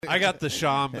I got the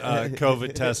Sham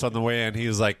COVID test on the way in. He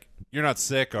was like, "You're not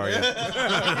sick, are you?"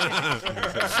 I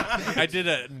did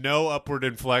a no upward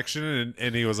inflection,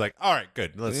 and he was like, "All right,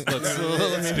 good. Let's do this."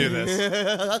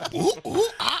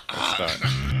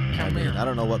 I mean, I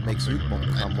don't know what makes you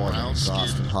become more than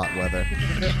exhaust in hot weather.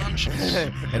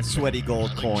 And sweaty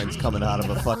gold coins coming out of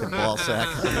a fucking ball sack.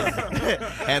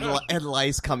 and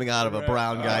lice coming out of a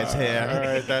brown guy's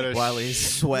hair while he's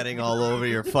sweating all over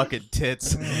your fucking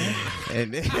tits.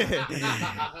 And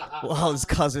while his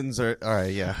cousins are... All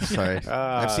right, yeah, sorry.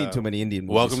 I've seen too many Indian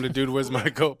movies. Welcome to Dude, Where's My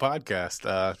Goat podcast.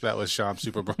 That was Sham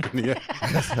Super Broken.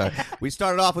 We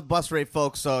started off with bus rape,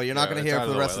 folks, so you're not going to hear it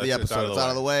for the rest of the episode. It's out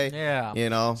of the way. Yeah. You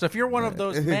know? So if you're one of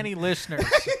those many listeners,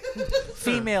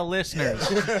 female listeners,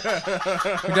 who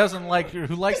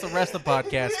likes the rest of the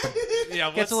podcast, but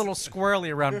gets a little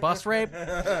squirrely around bus rape,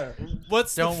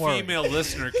 what's don't the worry. female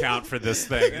listener count for this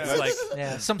thing? It's like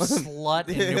some slut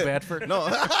in New Bedford. No.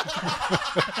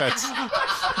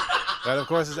 That, of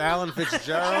course, is Alan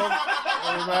Fitzgerald,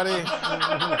 everybody.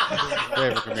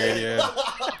 Favorite comedian.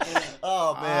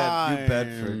 Oh, man. New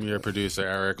Bedford. I'm your producer,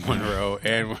 Eric Monroe.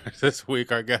 And this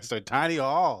week, our guests are Tiny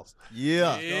Halls.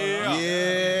 Yeah.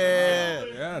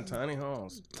 Yeah, Tiny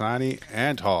Halls. Tiny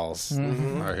and Halls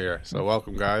are here. So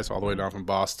welcome, guys, all the way down from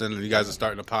Boston. And you guys are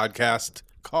starting a podcast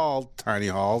called Tiny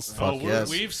Halls. Yes.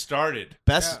 We've started.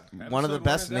 One of the Episode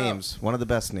best 1 is out. names. One of the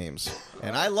best names.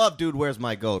 And I love Dude, Where's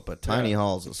My Goat? But Tiny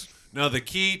Halls is... No, the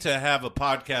key to have a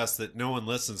podcast that no one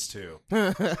listens to,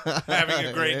 having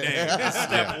a great name, is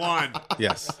step one.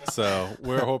 Yes. So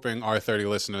we're hoping our 30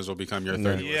 listeners will become your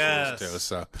 30 Yes. listeners, too.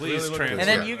 So Please transfer. And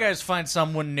then you guys find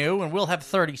someone new, and we'll have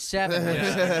 37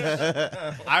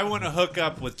 listeners. I want to hook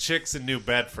up with chicks in New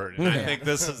Bedford, and I think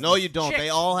this is No, you don't. Chick. They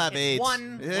all have It's AIDS.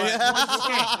 one chick.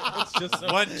 It's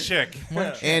just one chick.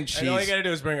 And and all you cheese. gotta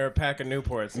do is bring her a pack of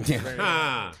Newports.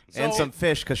 Ah. And some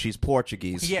fish because she's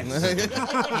Portuguese. Yes.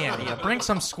 yeah. Bring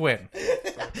some squid.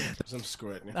 Some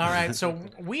squid. All right, so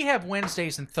we have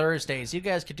Wednesdays and Thursdays. You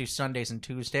guys could do Sundays and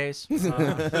Tuesdays. She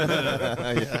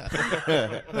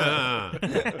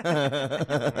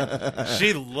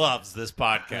loves this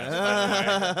podcast,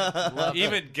 by the way.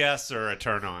 Even guests are a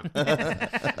turn on.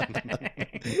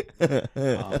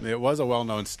 it was a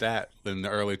well-known stat in the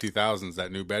early 2000s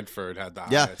that New Bedford had the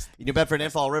Yeah. highest. New Bedford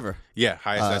and Fall River.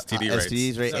 Highest STD rates.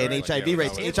 STDs rate and right? HIV Yeah,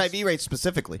 rates. that was- HIV rates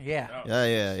specifically. Yeah.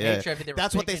 Yeah. HIV, they were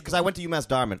That's what they... big Because I went to UMass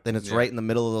Dartmouth, and it's right in the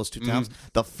middle of those two towns.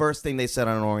 The first thing they said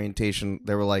on orientation,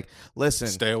 they were like, listen...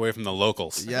 Stay away from the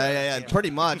locals. Yeah.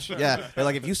 Pretty much. Yeah. They're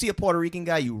like, if you see a Puerto Rican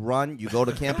guy, you run, you go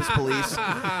to campus police.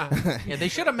 Yeah, they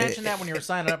should have mentioned that when you were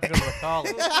signing up to go to the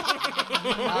college.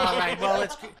 All right, well,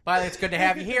 it's good to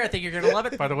have you here. I think you're going to love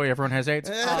it. By the way, everyone has AIDS.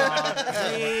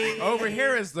 Over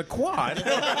here is the quad.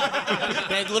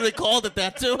 They literally called it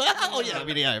that, too. Oh, yeah. I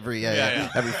mean,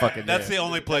 every fucking day. That's the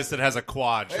only place that has a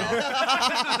quad, Sean.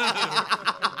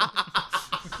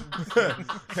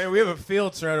 Hey, we have a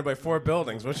field surrounded by 4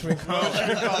 buildings. What should we call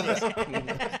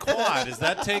it? Quad, is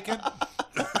that taken?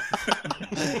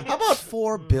 How about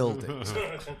 4 buildings?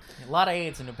 A lot of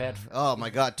AIDS in New Bedford. Oh, my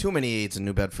God. Too many AIDS in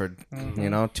New Bedford. You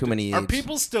know, too many AIDS. Are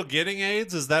people still getting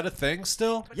AIDS? Is that a thing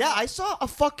still? Yeah, I saw a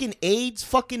fucking AIDS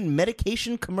fucking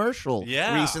medication commercial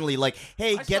recently. Like,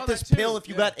 hey, I get saw this that too. pill if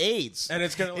you got AIDS. And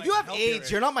it's gonna, if like, you have help AIDS,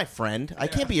 your you're not my friend. I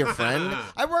can't be your friend.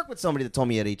 I work with somebody that told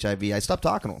me he had HIV. I stopped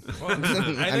talking to him.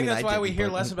 I think that's why we didn't, hear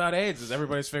but- less about AIDS, is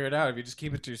everybody's figured out. If you just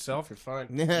keep it to yourself, you're fine.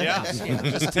 Yeah.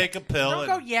 Just take a pill. Don't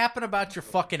go yapping about your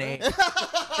fucking AIDS.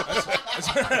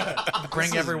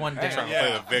 Bring everyone down. Trying to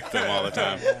play the victim all the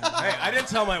time. Hey, I didn't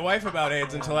tell my wife about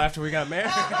AIDS until after we got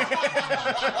married.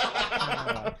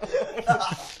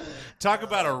 Talk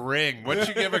about a ring. Once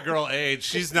you give a girl AIDS,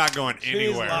 she's not going She's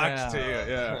anywhere. locked to you,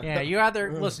 yeah. Yeah, you're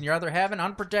either having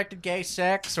unprotected gay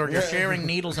sex or you're sharing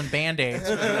needles and Band-Aids.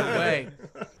 Either way.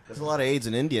 There's a lot of AIDS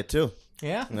in India, too.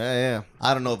 Yeah? Yeah.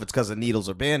 I don't know if it's because of needles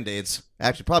or Band-Aids.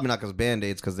 Actually, probably not because of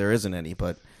Band-Aids, because there isn't any,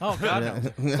 but... Oh, God, no.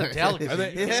 It's a delicacy.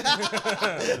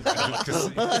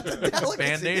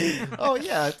 Band-Aid. Oh,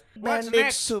 yeah. What's Band-Aid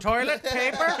next? soup. Toilet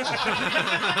paper?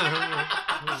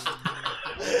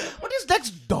 What is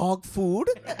next? Dog food?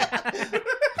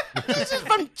 This is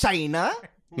from China.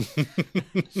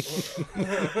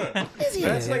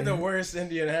 That's like the worst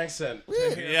Indian accent.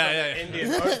 Yeah. Indian.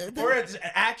 Or it's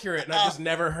accurate, and I've just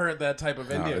never heard that type of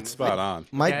No, Indian. it's spot on.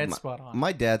 Yeah, it's spot on.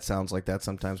 My dad sounds like that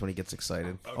sometimes when he gets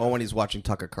excited. Or when he's watching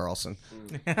Tucker Carlson.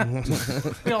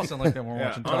 We all sound like that when we're Yeah,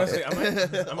 watching honestly,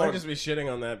 Tucker. I might just be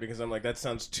shitting on that because I'm like, that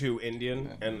sounds too Indian,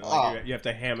 and like, you have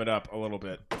to ham it up a little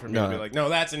bit for me to be like, no,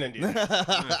 that's an Indian.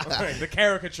 Like, the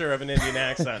caricature of an Indian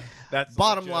accent. That's the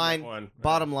Bottom legitimate line, one.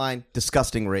 bottom line,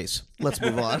 disgusting race. Let's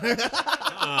move on.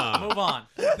 Move on.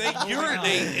 They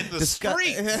urinate in the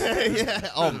streets. Yeah.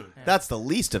 Oh, that's the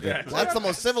least of it. That's the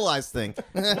most civilized thing.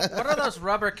 What are those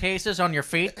rubber cases on your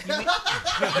feet?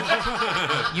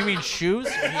 You mean shoes?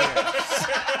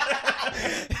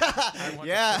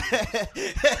 Yeah.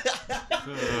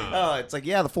 Oh, it's like,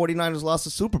 yeah, the 49ers lost the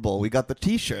Super Bowl. We got the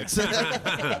T-shirts.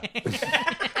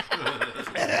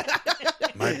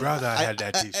 My brother had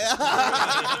that T-shirt.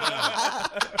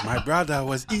 My brother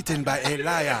was eaten by a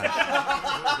lion.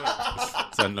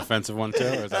 Is that an offensive one too,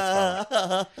 or is that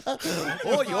fine?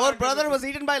 Oh, your brother was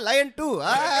eaten by lion too.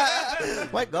 Ah,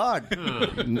 my God.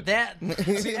 That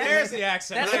There's the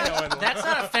accent. that's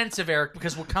not offensive, Eric,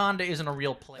 because Wakanda isn't a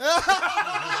real place. It's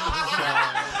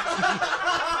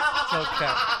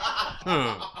okay.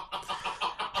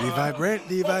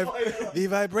 The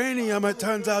vibranium, it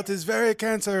turns out, is very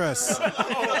cancerous.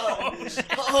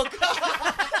 Oh,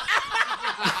 God.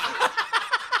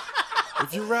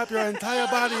 If you wrap your entire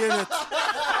body in it.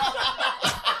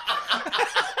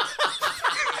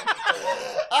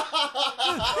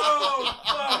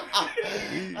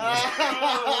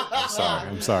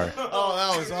 I'm sorry. Oh,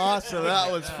 that was awesome.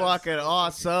 That was fucking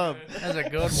awesome. That's a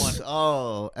good one.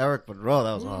 Oh, Eric Monroe,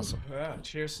 that was awesome. Yeah,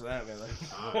 cheers to that, man.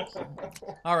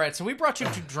 All right, so we brought you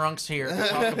two drunks here to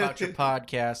talk about your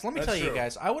podcast. Let me tell you true.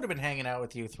 guys, I would have been hanging out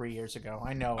with you 3 years ago.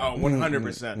 I know. Oh,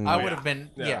 100%. I would have been,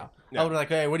 yeah. I would be like,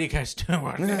 hey, what are you guys doing?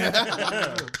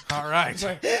 All right.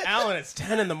 Alan, it's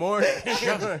 10 in the morning.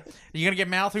 You gonna get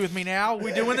mouthy with me now?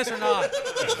 We doing this or not?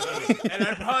 And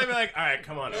I'd probably be like, all right,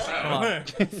 come on. Come on.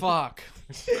 Fuck.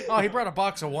 Oh, he brought a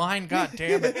box of wine. God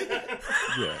damn it.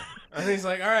 Yeah. And he's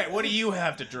like, all right, what do you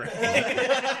have to drink?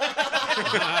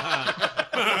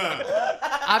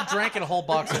 I've drank a whole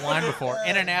box of wine before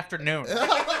in an afternoon.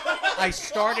 I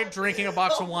started drinking a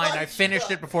box of wine. I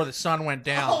finished it before the sun went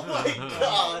down.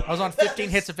 I was on 15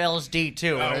 hits of LSD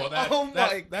too. Oh my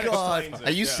God. explains it,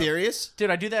 Are you yeah. serious? Dude,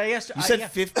 I do that yesterday. You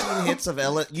said 15 hits of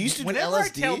LSD. You used to do Whenever I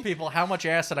tell LSD? people how much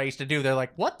acid I used to do, they're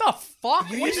like, "What the fuck?"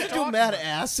 You What used are to do talking mad about?"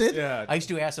 acid? Yeah. I used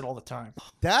to do acid all the time.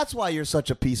 That's why you're such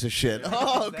a piece of shit.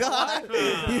 Oh, God.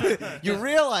 You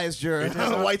realized you're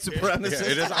a white supremacist.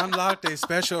 It has unlocked a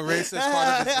special racist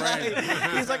part of his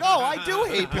brain. He's like, oh, I do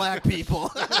hate black people.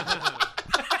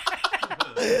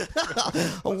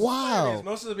 Wow.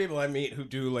 Most of the people I meet who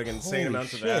do like insane Holy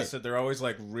amounts of shit. acid, they're always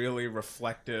like really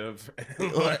reflective,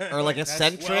 and, Or like well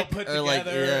eccentric. put Or like,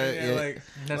 together. yeah, and, yeah. like,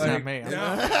 That's like, not me.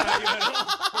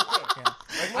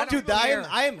 I Dude, don't I care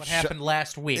am what happened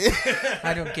last week.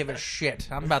 I don't give a shit.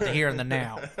 I'm about to hear in the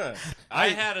now. I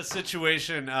had a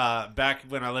situation back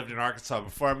when I lived in Arkansas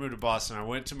before I moved to Boston. I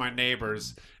went to my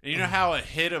neighbor's, and you know how a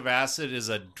hit of acid is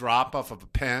a drop off of a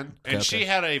pen? And she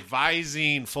had a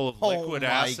Visine full of liquid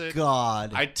acid. Oh, my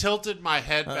God. I tilted my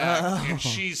head back, and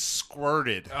she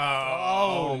squirted.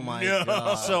 Oh, my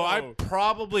God. So I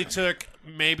probably took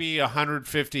maybe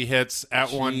 150 hits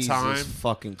at one Jesus time.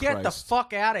 fucking Get Christ. the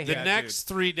fuck out of The here. next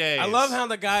 3 days. I love how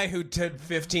the guy who did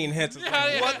 15 hits is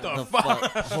like, what the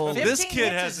fuck? Holy, This 15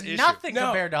 kid hits has is issues. nothing No,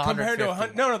 compared to 150.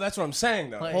 100. No, that's what I'm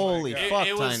saying though. Like- holy fuck,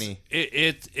 It was, Tiny.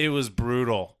 It was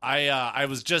brutal. I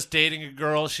was just dating a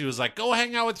girl. She was like, "Go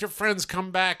hang out with your friends. Come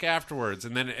back afterwards."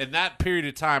 And then in that period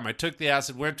of time, I took the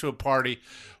acid, went to a party,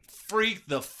 freaked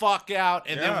the fuck out,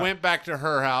 and then went back to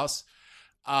her house.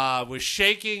 Was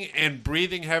shaking and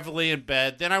breathing heavily in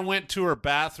bed. Then I went to her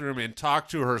bathroom and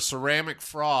talked to her ceramic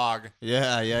frog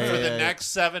Yeah. for the next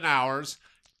 7 hours.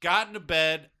 Got into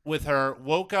bed with her.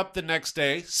 Woke up the next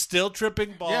day, still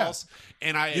tripping balls,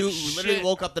 and I had You shit, literally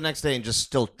woke up the next day and just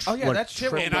still. Oh, yeah, that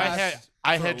shit will and I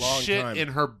had for a long shit time. in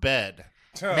her bed.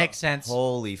 Makes sense.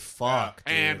 Holy fuck,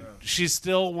 dude. And she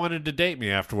still wanted to date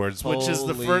me afterwards, which is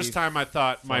the Holy first time I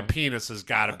thought my penis has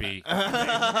got to be. I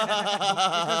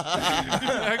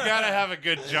got to have a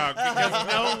good junk because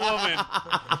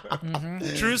no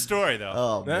woman. True story, though.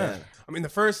 Oh, Yeah. man. I mean, the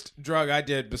first drug I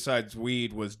did besides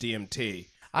weed was DMT.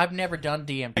 I've never done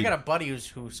DMT. I got a buddy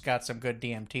who's got some good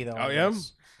DMT though. Oh, yeah?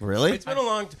 Really? It's been a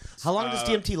long How long does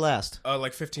DMT last?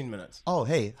 like 15 minutes. Oh,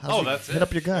 hey. that's hit it.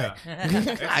 up your guy.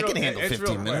 I can handle It's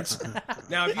 15 real minutes. quick.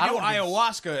 Now, if you I do don't wanna be-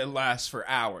 ayahuasca, it lasts for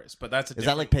hours, but that's a Is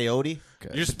that like peyote?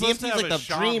 You're supposed to DMT's have like a the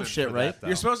dream shaman shit, for right? that, though.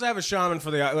 You're supposed to have a shaman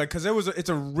for the like because it's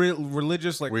a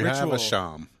religious like We ritual. have a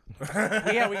sham.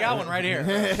 Yeah, we got one right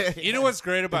here. You know what's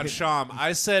great about Sham?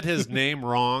 I said his name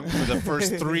wrong for the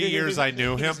first 3 years I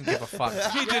knew him. Doesn't give a fuck.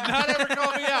 He did not ever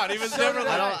call me out. He was never I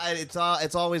like, don't.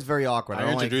 It's always very awkward.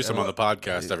 I introduce him on the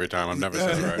podcast every time. I've never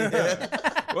said it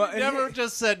right. Well, and Never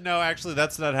just said no. Actually,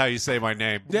 that's not how you say my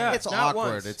name. Yeah, It's not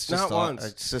awkward. once. It's not just once.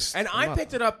 It's just. And I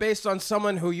picked it up based on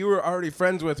someone who you were already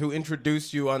friends with who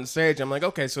introduced you on stage. I'm like,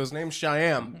 okay, so his name's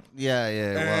Shyam. Yeah,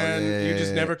 yeah. Well, And yeah, you just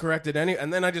yeah. never corrected any.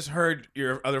 And then I just heard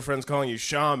your other friends calling you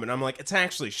Sham, and I'm like, it's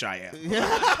actually Cheyenne.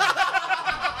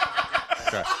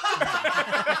 Okay.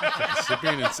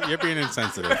 You're being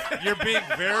insensitive. You're being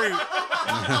very.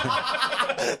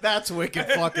 That's wicked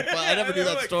fucking fun. I never knew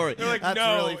that story. they're like, That's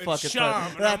no, really it's fucking Sham.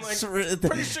 fun. And I'm That's like,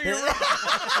 pretty sure you're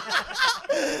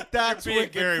right. That's Being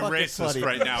wicked very fucking racist funny.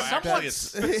 right now. Actually,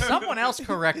 it's Someone else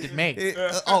corrected me.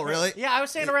 Oh, really? Yeah, I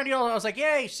was saying around you, I was like,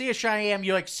 "Hey, see ya, Cheyenne."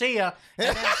 You're like, "See ya."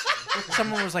 And then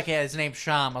someone was like, "Yeah, his name's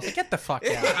Sham." I was like, "Get the fuck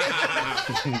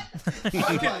out!"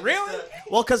 Really?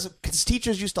 Well, because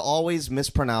teachers used to always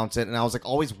mispronounce it, and I was like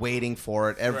always waiting for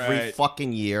it every Right.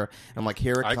 fucking year. I'm like,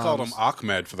 here it I comes. called him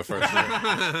Ahmed for the first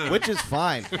year. which is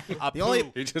fine. The only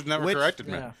He just never Which- corrected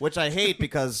me. Yeah. which I hate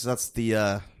because that's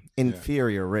the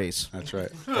inferior race. That's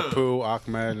right. Apu,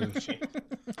 Ahmed. And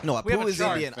No, We have Apu a is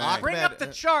chart. Indian. Bring Ahmed- up the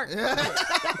chart.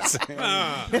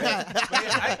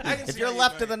 If you're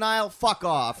left of the Nile, fuck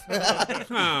off. Is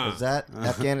that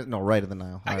Afghanistan? No, right of the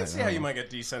Nile. I can Alright, see how you might get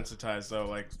desensitized though,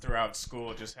 like throughout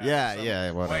school, just having Yeah, some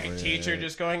yeah, whatever, white yeah, teacher yeah.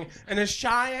 just going, and is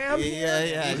Cheyenne?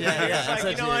 Yeah. It's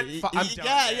like, you know what? I'm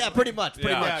done. Yeah, pretty much. Pretty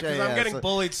Yeah, much. Yeah, because I'm getting so-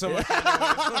 bullied so much.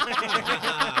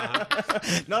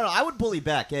 No, I would bully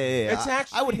back. Yeah. It's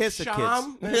actually I would hiss at kids.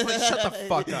 Sham. It's like, shut the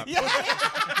fuck up.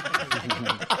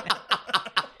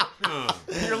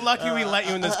 You're lucky we let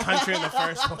you in this country in the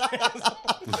first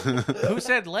place. Who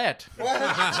said let?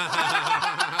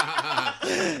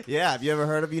 Yeah, have you ever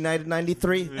heard of United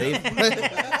 93?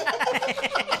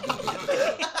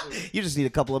 You just need a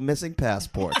couple of missing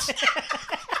passports.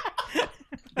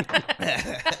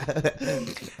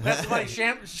 That's funny.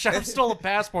 Sham stole a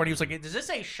passport. He was like, "Does this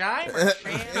say Shime or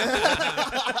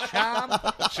Sham?"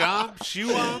 Sham,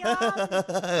 Shuam.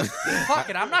 Fuck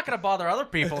it. I'm not going to bother other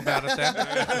people about it then.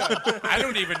 I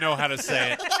don't even know how to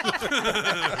say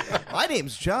it. My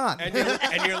name's John.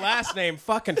 And your last name,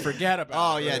 fucking forget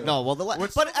about Oh it. yeah, no. Well,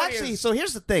 What's but so funny actually, is- so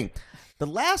here's the thing: the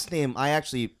last name I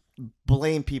actually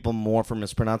blame people more for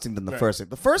mispronouncing than the first name.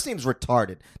 The first name's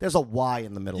retarded. There's a Y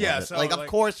in the middle Yeah, of it. so, like, of like-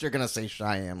 course you're gonna say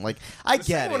Cheyenne. Like, I The get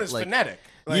second it. one is like, phonetic.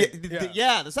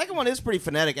 Yeah, Like, the second one is pretty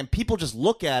phonetic, and people just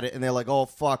look at it and they're like, "Oh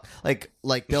fuck!"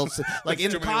 Like they'll say, like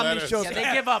in too many comedy letters. shows, Yeah,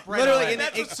 they give up right literally. away. and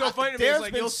That's it- what's so funny to me. There's Is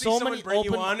like been you'll see so someone many bring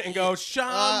you open. on and go,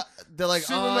 Sean. They're like,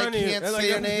 Super "Oh, I money." can't And say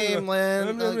your name,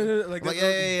 Len." Like, Like,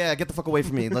 yeah, get the fuck away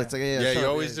from me. Like, Yeah, shut you up,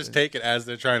 always just take it as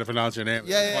they're trying to pronounce your name.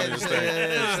 Yeah, It's the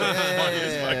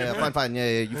funniest thing. fine.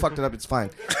 Yeah, you fucked it up. It's fine.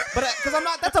 But because I'm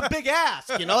not, that's a big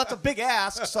ask, you know. That's a big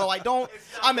ask. So I don't.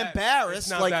 I'm embarrassed. It's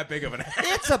not like, that big of an ass.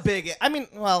 it's a big. I mean,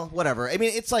 well, whatever. I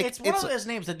mean, it's like It's one of those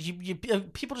names that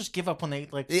people just give up when they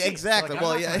like. Yeah, see it. exactly. Like,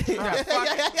 Well, I'm yeah. not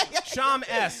gonna- Yeah. Sham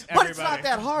S. But it's everybody. not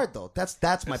that hard, though. That's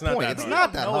my It's not point. that It's hard.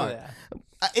 not that know hard. that.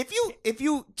 If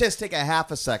you just take a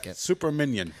half a second, Super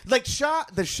minion. like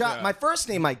shot. Yeah. My first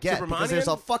name I get because there's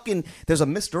a Supermanian? there's a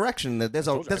misdirection. There's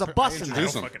a bus in there.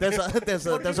 introduce him.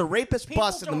 There's a rapist People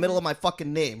bus in the don't- middle of my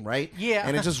fucking name, right? Yeah.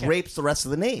 and it just rapes the rest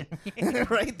of the name,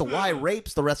 right? The Y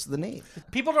rapes the rest of the name.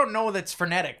 People don't know that's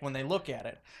phonetic when they look at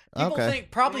it. People Okay.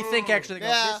 probably think actually, they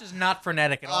go, Yeah. "This is not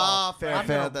phonetic at all." Oh, fair. I'm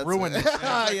gonna That's ruin this.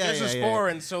 This is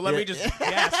foreign, so let me just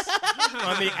guess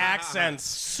on the accents.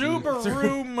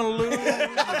 Subaru Maloo.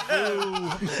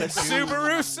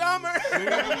 Subaru Summer.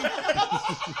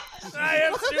 I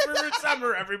am Subaru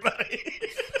Summer, everybody.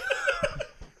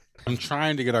 I'm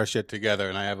trying to get our shit together,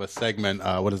 and I have a segment.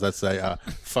 What does that say?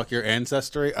 Fuck your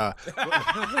ancestry.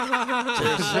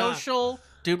 Social.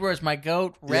 Dude, where's my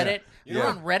goat? Reddit. You're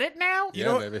on Reddit now?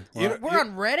 Yeah, baby. Well, We're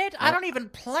on Reddit? I don't even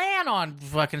plan on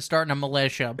fucking starting a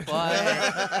militia, but follow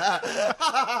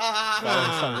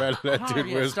us on Reddit, dude.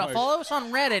 Where's my- follow us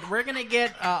on Reddit. We're gonna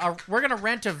get we're gonna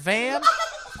rent a van.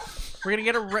 We're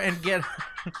gonna rent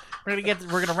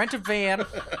a van.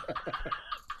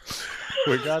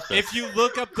 We got this. If you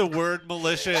look up the word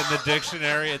militia in the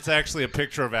dictionary, it's actually a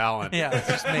picture of Alan. Yeah, it's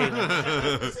just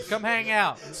me. Come hang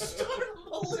out.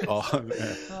 Oh,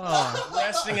 yeah.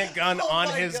 Resting a gun on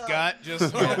his gut.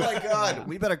 Just Oh my god,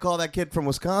 we better call that kid from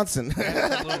Wisconsin.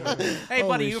 Hey,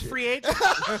 buddy, you a shit. free agent?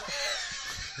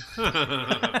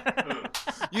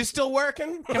 you still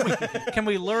working? Can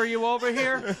we lure you over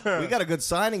here? We got a good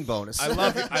signing bonus.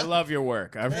 I love your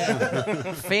work.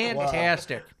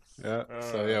 Fantastic. Yeah.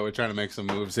 So yeah, we're trying to make some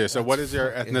moves here. So what is your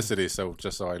ethnicity? So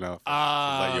just so I know.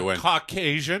 Let you in.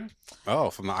 Caucasian. Oh,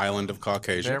 from the island of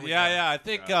Caucasian. There we Yeah, I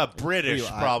think British, You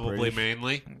are probably British.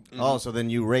 mainly. Oh, so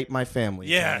then you rape my family.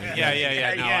 Yeah. No,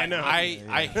 Yeah, no.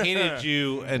 I hated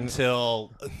you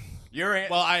until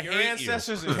I your hate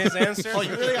ancestors and his ancestors. Oh,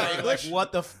 you really are English?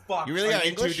 What the fuck? You really are you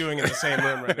English? two doing in the same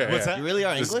room right now? What's that? You really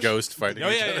are This English? ghost fighting. Oh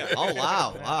each yeah, other. yeah. Oh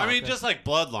wow! I mean, just like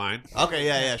bloodline. Okay,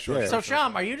 yeah, sure. So,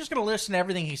 Sham, are you just going to listen to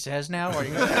everything he says now? Or are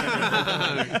you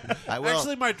gonna... I will.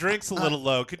 Actually, my drink's a little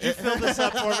low. Could you fill this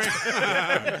up for me?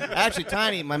 Actually,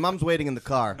 Tiny, my mom's waiting in the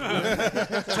car.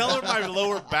 Tell her my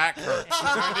lower back hurts.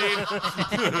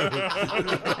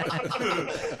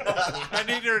 I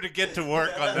need her to get to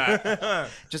work on that.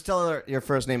 Just tell her your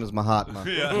first name is Mahatma.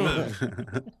 Yeah.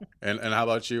 And how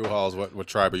about you, Halls? What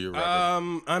tribe are you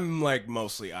repping? I'm like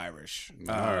mostly Irish,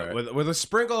 right. with a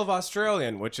sprinkle of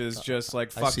Australian, which is just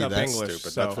like fucked see up that. English.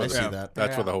 Stupid. So, That's what I see that.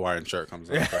 That's where the Hawaiian shirt comes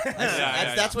in.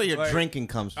 That's where your Like- drinking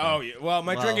comes from. Oh yeah, well,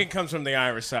 my Wow. drinking comes from the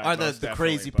Irish side, Or most the definitely,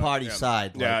 crazy but, party yeah.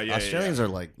 side. Like, Yeah. Australians are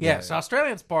like Yes,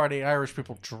 Australians party, Irish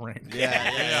people drink.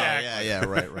 yeah,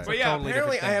 right. But yeah, Totally apparently different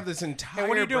I thing. have this entire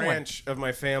what are you doing? branch of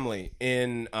my family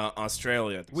in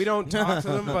Australia. We don't talk to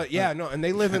them, but yeah, no, and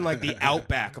they live in like the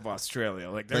outback of Australia.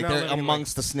 Like they're, Like not they're living in,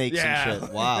 amongst the snakes Yeah. and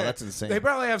shit. Wow, that's insane. They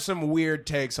probably have some weird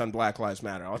takes on Black Lives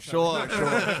Matter. Sure.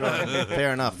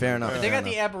 Fair enough. They got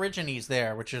the Aborigines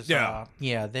there, which is Yeah.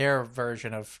 their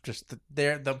version of just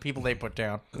the people they put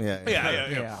down. Yeah.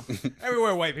 Yeah.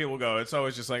 Everywhere white people go, it's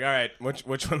always just like, all right, which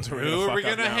ones are we Who gonna are we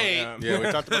fuck up gonna now? hate? Yeah. Yeah,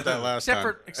 we talked about that last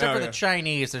time. Except for yeah. the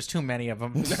Chinese, there's too many of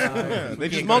them. They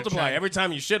just multiply every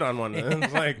time you shit on one.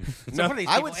 It's like, So what are these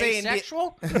I people, would say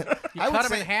asexual? You I would cut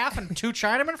them say- in half and 2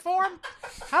 Chinamen form?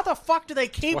 How the fuck do they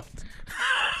keep...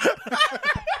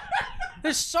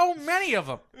 There's so many of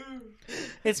them.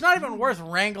 It's not even worth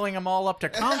wrangling them all up to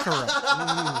conquer them.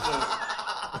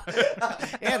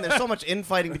 And there's so much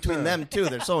infighting between them too.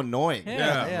 They're so annoying.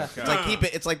 Yeah. It's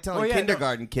like it's like telling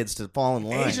kindergarten kids to fall in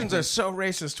line. Asians are so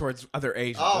racist towards other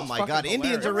Asians. Oh It's my fucking God,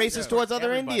 Indians are hilarious. racist towards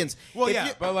other Everybody. Indians. Well, If yeah,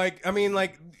 you- but like, I mean,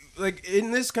 like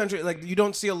in this country, like you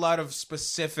don't see a lot of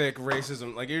specific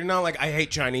racism. Like you're not like I hate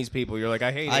Chinese people. You're like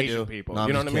I hate I Asian do. people. No, I'm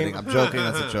you know just what kidding. I mean? I'm joking.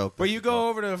 That's a joke. But you go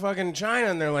over to fucking China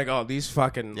and they're like, oh, these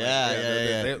fucking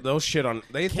Yeah. they'll shit on.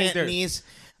 They think they're. Cantonese.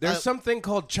 There's something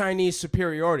called Chinese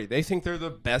superiority. They think they're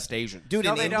the best Asian. Dude,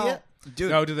 No, in they India,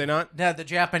 dude, No, do they not? Yeah, the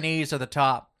Japanese are the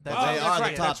top. they are the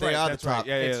top. that's They right, are the that's right. top.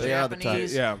 Yeah, yeah, They are the top.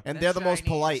 Japanese, Yeah. And then they're the most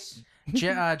polite.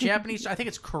 Chinese, Japanese, I think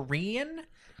it's Korean,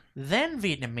 then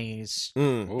Vietnamese,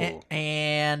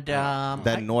 and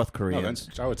Than North No, then Koreans.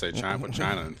 I would say China. Put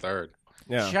China in third.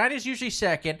 Yeah. China's usually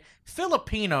second.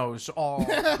 Filipinos are.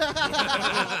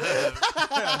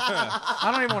 I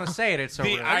don't even want to say it. It's so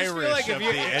The rude. Irish like if of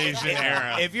you- the Asian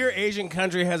era. If your Asian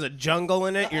country has a jungle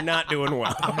in it, you're not doing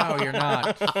well. No, you're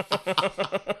not.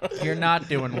 You're not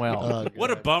doing well. What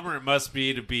a bummer it must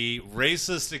be to be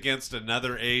racist against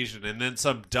another Asian, and then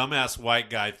some dumbass white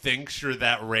guy thinks you're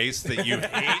that race that you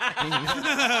hate.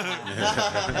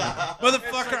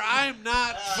 Motherfucker, I'm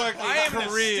not fucking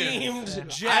Korean.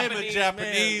 I am a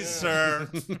Japanese, sir.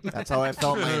 That's how I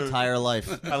felt my entire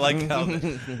life. I like how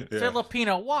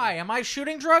Filipino, why? Am I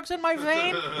shooting drugs in my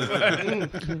vein?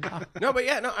 No, but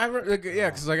yeah, no,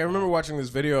 because like I remember watching this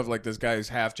video of like this guy who's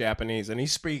half Japanese, and he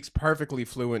speaks perfectly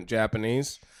fluent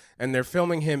Japanese, and they're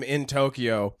filming him in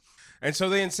Tokyo, and so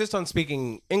they insist on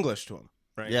speaking English to him,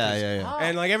 right? Yeah.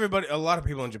 And like everybody, a lot of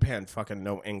people in Japan fucking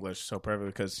know English so perfectly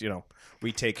because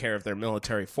we take care of their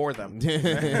military for them.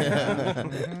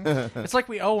 It's like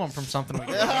we owe them from something we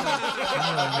did.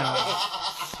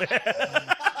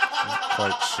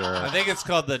 Quite sure. I think it's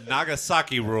called the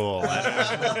Nagasaki rule.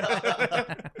 That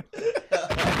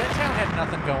town had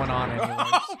nothing going on anyways.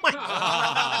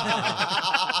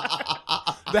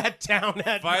 That town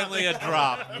had Finally a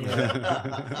drop.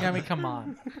 Yeah, I mean, come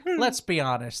on. Let's be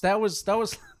honest. That was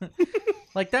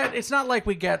like that. It's not like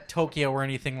we got Tokyo or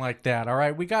anything like that. All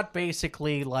right, we got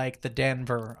basically like the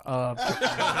Denver of Japan.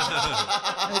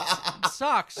 It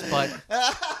sucks, but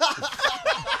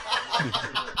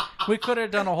we could have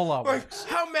done a whole lot worse.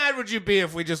 How mad would you be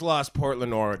if we just lost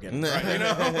Portland, Oregon?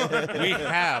 Right? We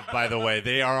have, by the way.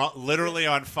 They are literally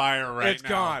on fire right It's now.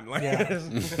 gone. Like,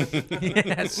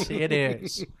 Yes, it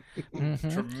is.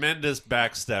 Tremendous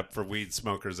backstep for weed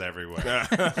smokers everywhere.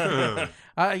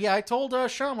 Yeah, I told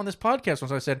Sean on this podcast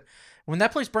once. I said, when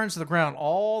that place burns to the ground,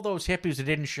 all those hippies that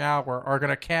didn't shower are going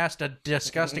to cast a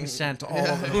disgusting scent all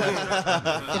over the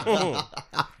place.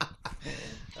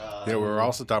 Yeah, we were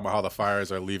also talking about how the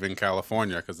fires are leaving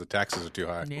California because the taxes are too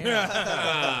high.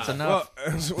 Yeah, it's enough.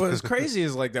 What's crazy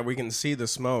is like that we can see the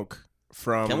smoke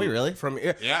from. Can we really? From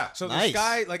Yeah. So the Nice.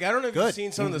 sky, like I don't know if Good. you've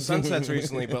seen some of the sunsets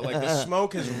recently, but like the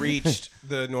smoke has reached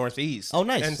the northeast. Oh,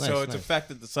 nice, And nice, so it's nice.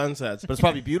 affected the sunsets. But it's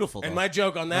probably beautiful. And though. my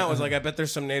joke on that was like, I bet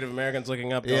there's some Native Americans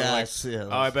looking up, going Yeah, I like, see it. "Oh,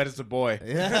 I bet it's a boy."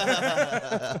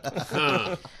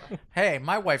 Hey,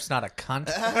 my wife's not a cunt.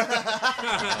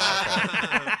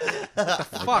 What the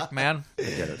fuck, man?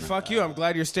 Fuck you! I'm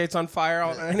glad your state's on fire.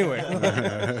 Anyway,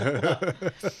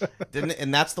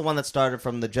 And that's the one that started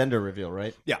from the gender reveal,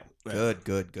 right? yeah. Good.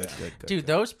 Dude,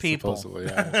 those people, Supposedly,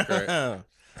 yeah, that's great.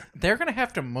 they're going to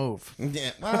have to move.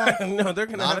 Yeah, well, No, they're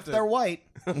gonna not have if to. they're white.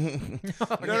 No.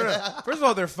 First of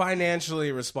all, they're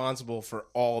financially responsible for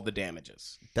all the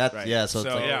damages. That Right. yeah. So, it's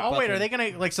So- like, Yeah. Oh, wait, are they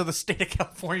going to, like, so the state of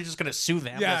California is just going to sue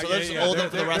them? so they're just owe them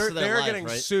for the rest of their They're life, getting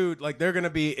right? sued. Like they're going to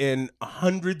be in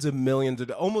hundreds of millions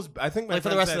of almost. I think my Like for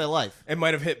the friend rest of said their life. It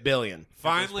might have hit billion.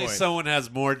 Finally, someone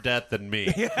has more debt than me.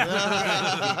 Can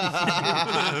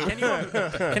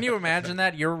you imagine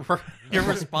that? You're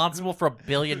responsible for $1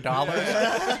 billion. You're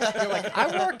like, I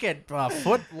work at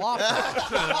Foot Locker.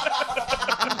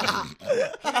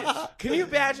 Can you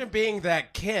imagine being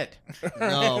that kid?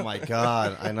 Oh my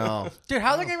god, I know. Dude,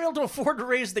 how are they going to be able to afford to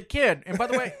raise the kid? And by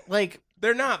the way, like,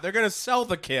 They're not. They're going to sell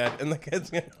the kid, and the kid's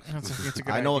going to. it's a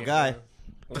good I know a idea. guy.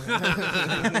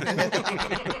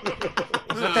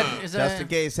 Is Just that, in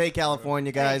case. Hey,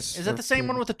 California guys. is that the same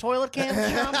one with the toilet cams,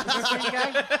 John? Is that the same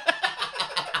guy?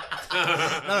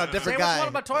 No, different Same guy. one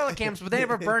about toilet cams, but they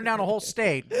never burned down a whole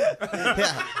state.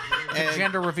 Yeah. And,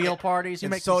 Gender reveal parties, you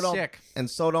and make so me don't sick. and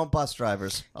so don't bus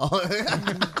drivers.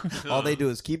 All they do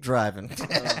is keep driving.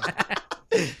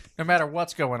 No matter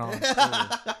what's going on.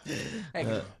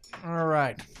 Hey, all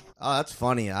right. Oh, that's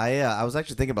funny. I was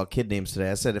actually thinking about kid names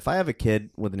today. I said if I have a kid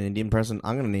with an Indian person,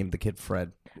 I'm gonna name the kid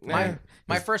Fred. My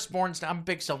firstborn's, I'm a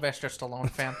big Sylvester Stallone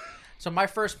fan. So my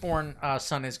firstborn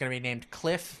son is going to be named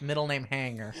Cliff, middle name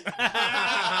Hanger. It's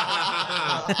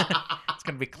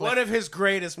going to be Cliff. One of his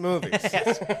greatest movies.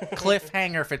 Cliff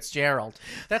Hanger Fitzgerald.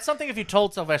 That's something if you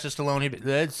told Sylvester Stallone, he'd be,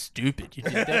 that's stupid. You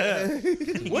did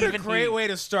that. What a Even great he- way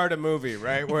to start a movie,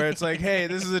 right? Where it's like, hey,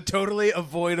 this is a totally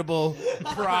avoidable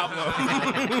problem.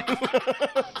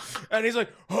 And he's like,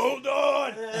 hold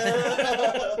on.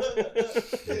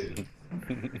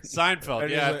 Seinfeld,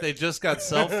 And yeah, he's if like- they just got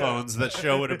cell phones, the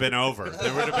show would have been over.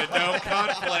 There would have been no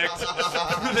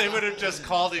conflict. They would have just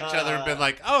called each other and been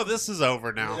like, oh, this is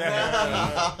over now.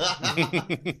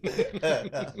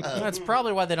 That's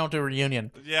probably why they don't do a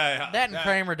reunion. Yeah. That and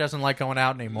Kramer doesn't like going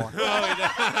out anymore.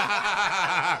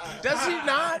 Does he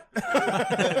not?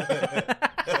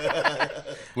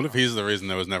 What if he's the reason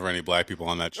there was never any black people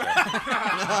on that show?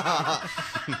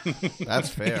 That's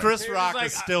fair. Chris Rock like,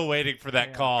 is still waiting for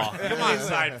that call. Come on,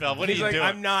 Seinfeld. What are He's you like,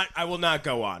 doing? I will not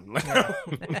go on.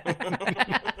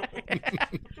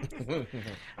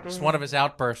 Just one of his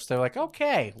outbursts. They're like,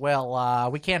 okay, well,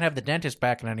 we can't have the dentist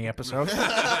back in any episode.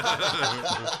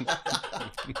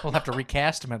 We'll have to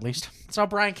recast him at least. That's how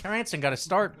Bryan Cranston got his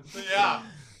start. Yeah.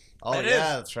 Oh It yeah,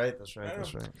 is. that's right. That's right.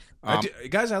 That's right.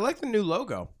 Guys, I like the new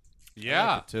logo.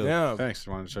 Yeah. Too. Yeah. Thanks.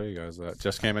 I wanted to show you guys that.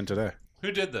 Just came in today.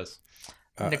 Who did this?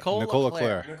 Nicole Nicole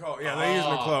LeClaire. LeClaire. Nicole, yeah, they use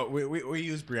Nicole. We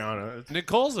use Brianna.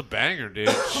 Nicole's a banger, dude.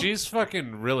 She's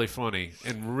fucking really funny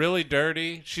and really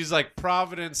dirty. She's like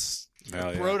Providence,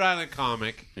 Hell yeah. Rhode Island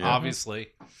comic, obviously.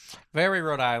 Very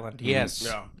Rhode Island, yes.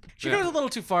 Yeah. She goes a little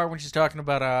too far when she's talking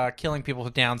about killing people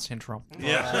with Down syndrome.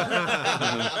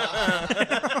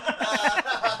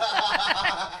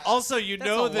 Also, you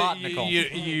know a lot, that Nicole.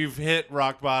 you've hit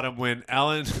rock bottom when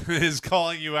Ellen is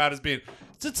calling you out as being.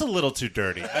 It's a little too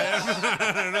dirty.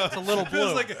 I don't know. It's a little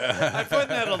blue. I find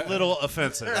that a little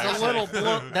offensive. That's a actually. little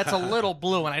blue. That's a little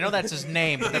blue, and I know that's his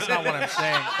name, but that's not what I'm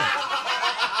saying.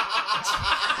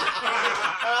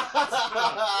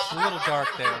 It's a little dark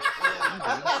there.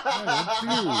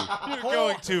 You're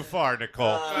going too far,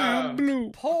 Nicole.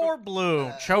 Poor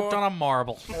Blue, choked on a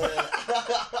marble.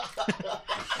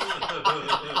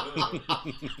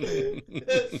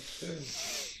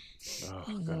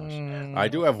 Oh, gosh. I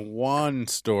do have one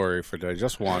story for today,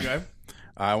 just one. Okay.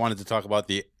 I wanted to talk about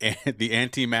the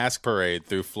anti-mask parade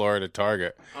through Florida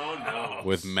Target. Oh no.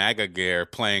 With MAGA gear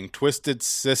playing Twisted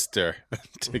Sister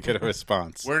to get a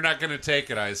response. We're not going to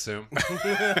take it, I assume. You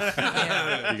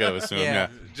gotta assume, yeah.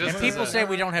 Just And people say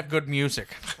we don't have good music.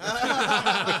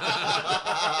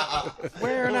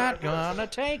 We're not gonna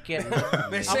take it.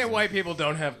 They say white people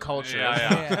don't have culture.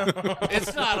 Yeah. Yeah.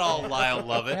 It's not all Lyle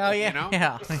Lovett. Hell yeah, You know?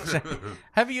 yeah. Exactly.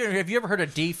 Have you ever heard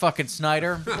of D fucking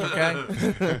Snyder?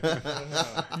 Okay.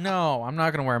 No, I'm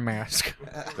not gonna wear a mask.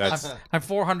 That's I'm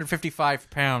 455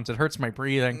 pounds. It hurts my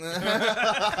breathing.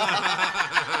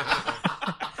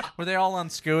 Were they all on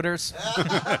scooters?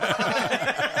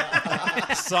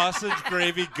 Sausage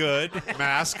gravy good,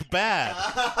 mask bad.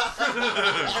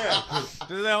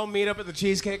 Do they all meet up at the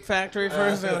Cheesecake Factory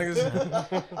first?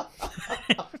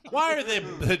 Why are they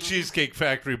the Cheesecake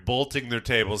Factory bolting their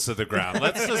tables to the ground?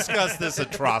 Let's discuss this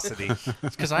atrocity.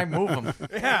 It's because I move them.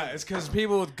 Yeah, it's because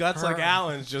people with guts like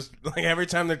Alan's just like every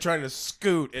time they're trying to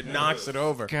scoot, it knocks it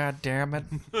over. God damn it.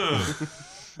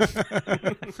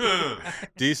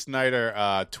 D. Snyder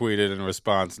tweeted in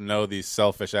response, "No, these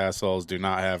selfish assholes do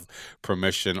not have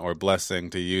permission or blessing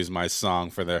to use my song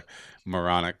for their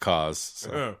moronic cause."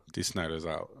 So D. Snyder's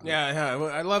out. Yeah.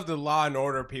 Well, I love the Law and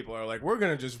Order people are like, we're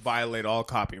going to just violate all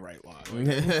copyright law.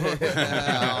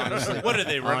 Honestly. What are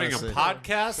they running Honestly. a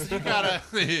podcast? You gotta.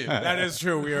 That is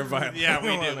true. We are violating. Yeah,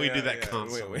 we do that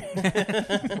constantly.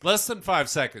 Less than 5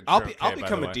 seconds. I'll You're be. okay, I'll by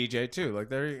become the a way. DJ too. Like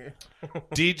there.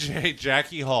 DJ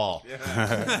Jackie Hall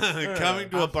coming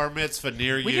to a bar mitzvah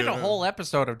near you. We did a whole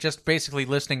episode of just basically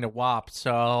listening to WAP,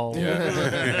 so...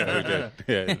 Yeah, we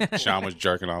did. Yeah, Sean was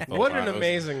jerking off. the whole What time. an It was-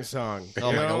 amazing song!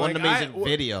 Oh my god, what an amazing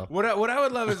video. What I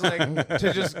would love is like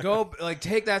to just go like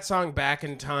take that song back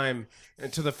in time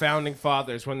to the founding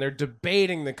fathers when they're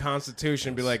debating the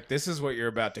Constitution. Be like, this is what you're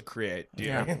about to create. Do you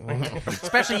know? Yeah.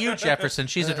 Especially you, Jefferson.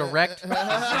 She's a direct...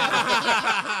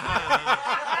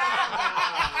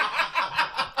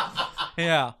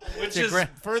 Yeah. Which It's a is great-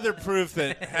 further proof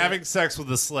that having sex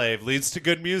with a slave leads to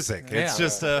good music. It's Yeah.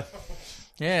 just a...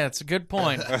 Yeah, it's a good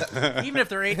point. Even if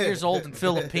they're 8 years old and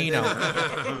Filipino,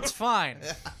 it's fine.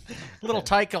 Little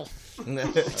Tykel.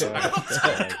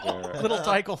 Little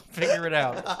Tykel, figure it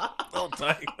out.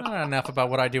 Enough about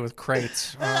what I do with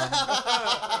crates.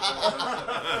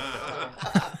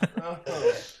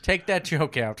 Take that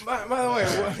joke out. By the way,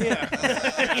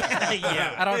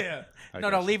 I don't.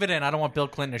 No, leave it in. I don't want Bill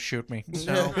Clinton to shoot me.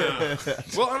 So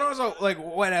well, and also like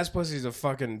Wet Ass Pussy is a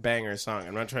fucking banger song.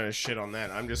 I'm not trying to shit on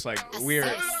that. I'm just like weird.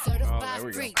 Oh, there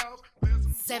we go.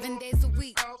 7 days a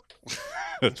week.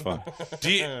 It's fun.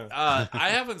 I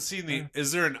haven't seen the...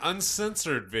 Is there an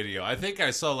uncensored video? I think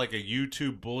I saw like a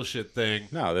YouTube bullshit thing.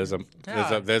 No, there's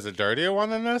a dirtier one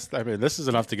than this. I mean, this is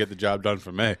enough to get the job done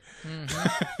for me.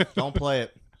 Don't play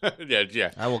it.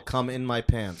 yeah. I will come in my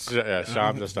pants. Yeah,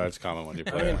 Sean just starts coming when you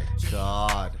play it.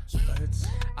 God.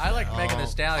 I like Megan Thee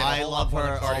Stallion. I love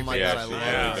her. Oh my Yeah, god, I she- love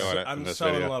yeah. her. Doing it in I'm this so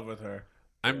video. in love with her.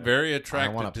 I'm very I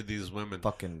attracted wanna to these women.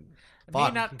 Fucking.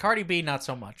 Cardi B, not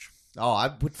so much. Oh,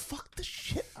 I would fuck the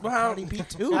shit out of Cardi B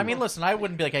too. I mean, listen, I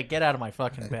wouldn't be like, hey, get out of my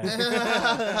fucking bed.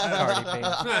 Cardi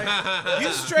B.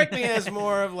 You strike me as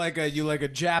more of like a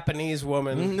Japanese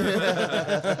woman,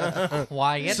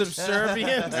 Wyatt.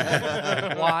 subservient.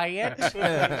 Wyatt.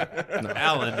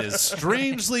 Alan is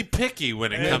strangely picky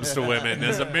when it comes to women.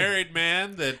 As a married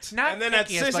man, that Not And then at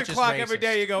picky as 6 much as o'clock every racist.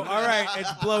 day, you go, all right, it's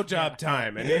blowjob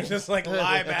time. And you just like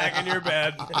lie back in your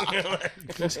bed.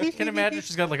 Can you imagine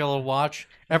she's got like a little watch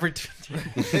every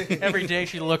day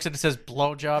she looks at it, says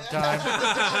blowjob time.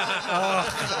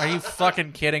 Ugh, are you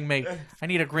fucking kidding me? I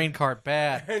need a green card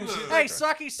bad. Hey,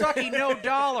 sucky, no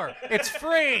dollar. It's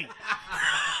free.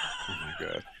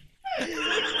 Good.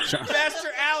 Master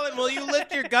Allen, will you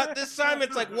lift your gut this time?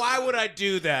 It's like, why would I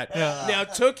do that? Now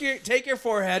take your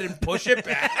forehead and push it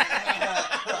back.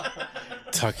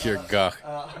 Tuck your guck.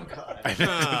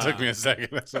 It took me a second.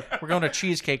 We're going to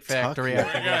Cheesecake Factory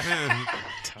after this.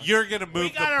 you're gonna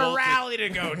move the bolted, rally to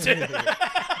go to.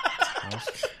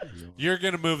 you're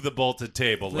gonna move the bolted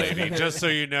table, lady. Just so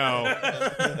you know,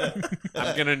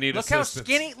 I'm gonna need Look how assistance.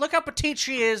 skinny, look how petite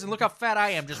she is, and look how fat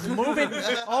I am. Just move it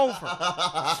over.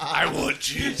 I would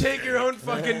You you. take your own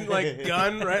fucking like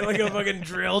gun, right? Like a fucking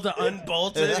drill to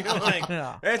unbolt it. You're like,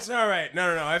 Yeah. it's all right.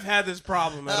 No. I've had this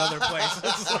problem at other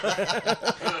places.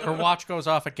 Her watch goes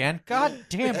off again. God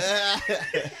damn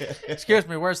it. Excuse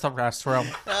me, where's the restroom?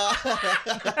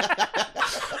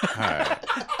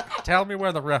 Tell me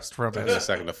where the restroom Take a is.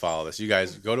 second to follow this. You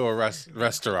guys go to a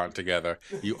restaurant together.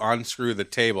 You unscrew the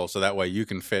table so that way you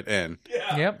can fit in.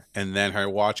 Yep. And then her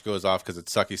watch goes off because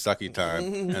it's sucky time.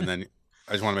 And then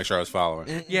I just want to make sure I was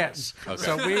following. Yes.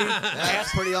 So we...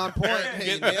 That's pretty on point.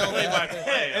 You nailed it.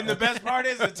 And the best part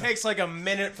is it takes like a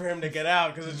minute for him to get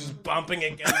out because it's just bumping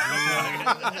against the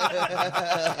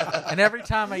And every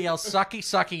time I yell,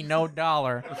 sucky, no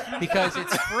dollar, because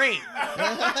it's free.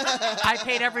 I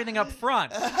paid everything up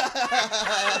front.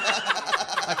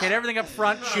 I paid everything up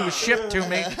front. She was shipped to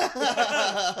me.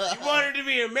 You wanted to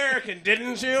be American,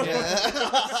 didn't you?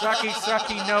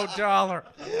 Sucky, no dollar.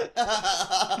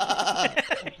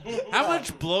 How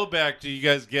much blowback do you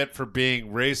guys get for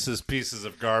being racist pieces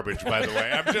of garbage, by the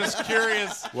way? I'm just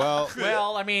curious. Well,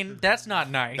 Well, I mean, that's not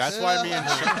nice. that's why me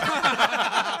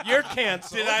and You're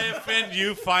canceled. Did I offend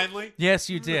you finally? Yes,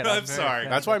 you did. I'm very sorry.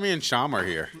 that's why me and Sham are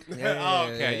here. Oh,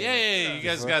 okay. Yeah. You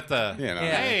guys got the. You know,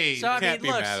 Yeah. Hey, so, I can't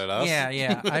mean, be look, mad at us.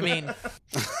 Yeah. I mean,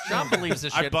 Sean believes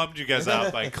this I shit. bummed you guys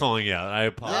out by calling you out. I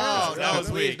apologize. No, that was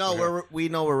please, weak. no, we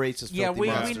know we're racist. Yeah, filthy we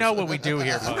monsters. know what we do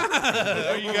here.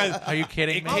 Are you guys? Are you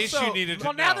kidding In me? case you needed to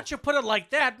well, know. now that you put it like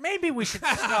that, maybe we should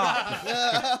stop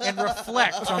and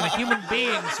reflect on the human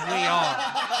beings we are.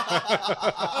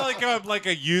 I like how I'm like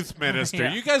a youth minister.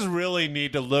 Yeah. You guys really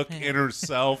need to look inner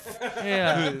self.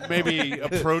 Yeah. Maybe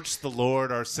approach the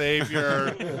Lord, our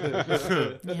Savior.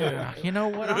 Yeah. You know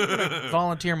what? I'm going to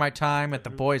volunteer my time at the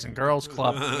Boys and Girls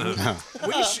Club.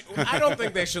 I don't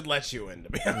think they should let you in, to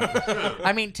be honest.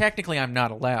 I mean, technically, I'm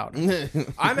not allowed.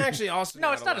 I'm actually also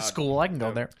No, it's not a allowed. school. I can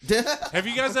go there. Have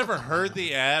you guys ever heard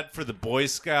the ad for the Boy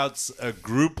Scouts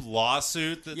group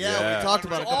lawsuit? That's Yeah, we talked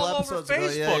about it a couple all over episodes ago.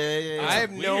 Facebook. Yeah. I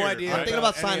have no weird, idea. right? I'm thinking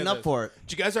about any signing of up this. for it.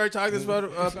 Did you guys already talk this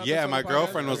about Yeah, this my on the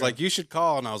girlfriend podcast? was like, "You should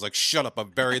call," and I was like, "Shut up! I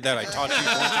buried that. I taught you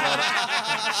once about it.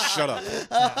 Shut up!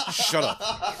 Shut up!"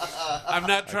 I'm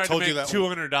not trying to told you make that-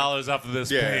 $200 off of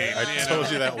this Yeah, pain. I you know?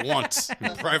 told you that once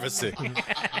in privacy.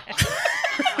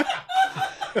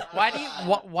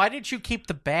 Why did you keep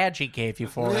the badge he gave you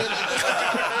for it?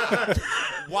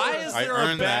 Why is I there a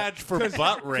earned that. badge for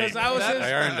butt rape? Because I was his,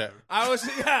 I earned it.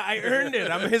 I earned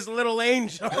it. I'm his little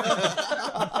angel.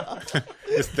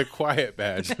 It's the quiet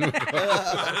badge.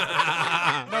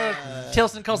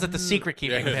 Tilson calls it the secret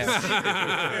keeping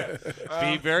badge.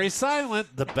 Be very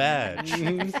silent. The badge.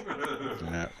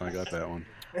 Yeah, I got that one.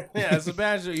 Yeah, it's a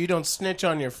badge that you don't snitch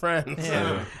on your friends.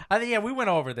 Yeah. I think we went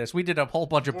over this. We did a whole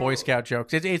bunch of Boy Scout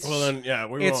jokes. It's Well, then, yeah,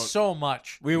 we it's won't. so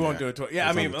much. We won't do it. Yeah, I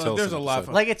It's mean, on the Tilson there's a lot.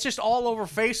 episode. Of, Like it's just all over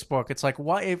Facebook. It's like,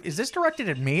 why is this directed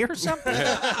at me or something? no,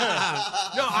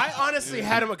 I honestly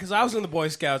had him because I was in the Boy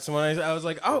Scouts, and when I was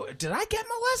like, "Oh, did I get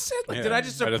molested? Like, did I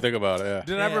just I had to think about it. Yeah.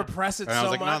 did I Yeah. repress it And I so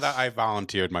was like, much?" "No, that I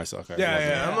volunteered myself." I yeah,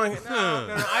 wasn't. yeah. I'm like,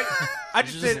 no. I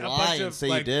just just did a lie bunch and of say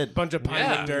you like did. bunch of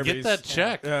Pinewood Yeah, derbies. get that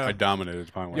check. Yeah. I dominated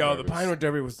Pinewood. Yo, the Derbies. Pinewood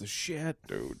Derby was the shit.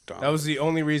 Dude, That was the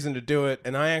only reason to do it,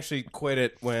 and I actually quit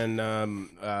it when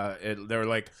they were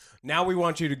like, "Now we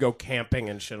want you to go camping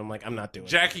and shit." I'm like, "I'm not doing it."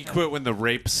 Jackie quit when the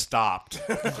rape stopped.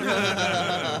 He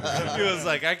was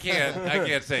like, I can't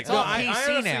take It's all it. I PC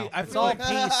honestly- now. I It's feel all like-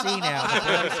 PC now. The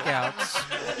Boy Scouts.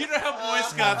 You know how Boy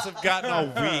Scouts have gotten all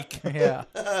weak? Yeah.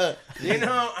 You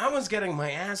know, I was getting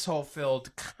my asshole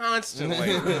filled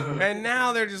constantly, and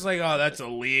now they're just like, "Oh, that's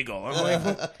illegal." I'm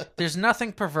like, There's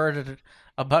nothing perverted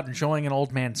about enjoying an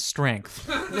old man's strength.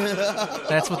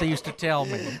 That's what they used to tell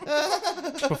me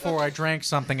before I drank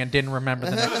something and didn't remember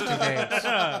the next 2 days.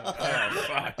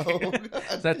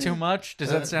 Is that too much? Does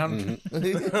that sound?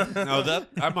 No, that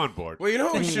I'm on board. "Well, you know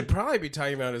what we should probably be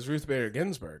talking about is Ruth Bader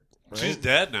Ginsburg." Right? She's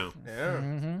dead now.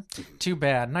 Yeah. Too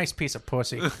bad. Nice piece of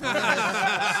pussy.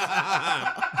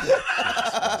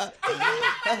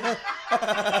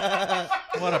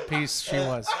 What a piece she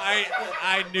was.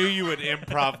 I knew you would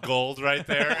improv gold right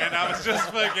there, and I was just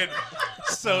fucking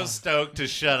so stoked to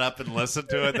shut up and listen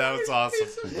to it. That was awesome.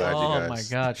 I'm glad Oh you guys, my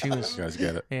God, she was. you guys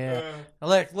get it. Yeah.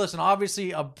 Like, listen,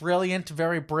 obviously a brilliant,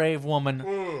 very brave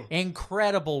woman,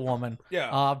 incredible woman.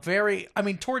 Yeah. Very. I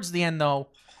mean, towards the end though.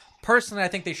 Personally, I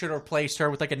think they should have replaced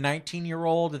her with like a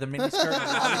 19-year-old with a miniskirt and a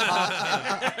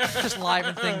lollipop. And just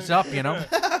liven things up, you know?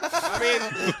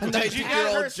 I mean, did you get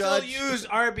her 19-year-old still judge. use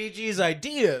RBG's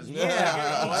ideas?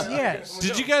 Yeah. Yes.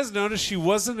 Did you guys notice she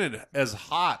wasn't as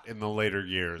hot in the later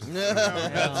years?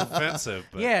 That's offensive.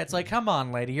 But. Yeah, it's like, come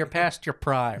on, lady, you're past your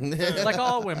prime. Like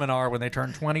all women are when they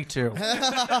turn 22. Let's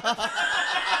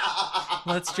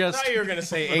I just. thought you were gonna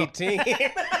say 18.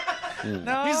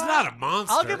 No, He's not a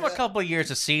monster. I'll give him a couple of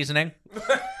years of seasoning.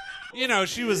 You know,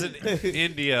 she was in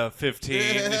India 15.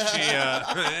 She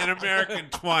an American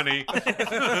 20.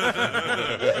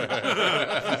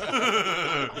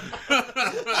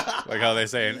 Like how they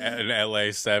say in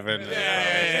LA 7.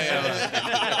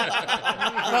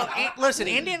 Well, listen,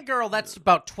 Indian girl, that's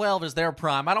about 12 is their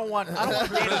prime. I don't want to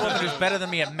date a woman who's better than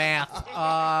me at math.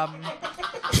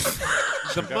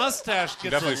 The mustache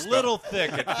gets definitely a little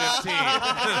thick at 15.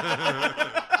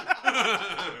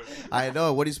 I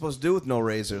know. What are you supposed to do with no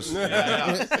razors? You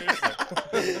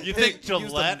think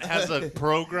Gillette has a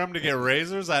program to get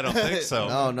razors? I don't think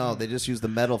so. No, they just use the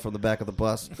metal from the back of the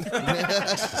bus.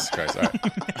 Jesus Christ. All right.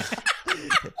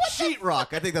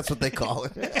 Sheetrock. I think that's what they call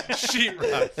it.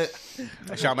 Sheetrock.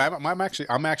 Actually,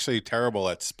 I'm actually terrible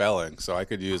at spelling, so I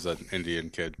could use an Indian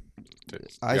kid.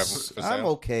 I'm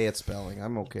okay at spelling.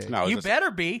 I'm okay. No, You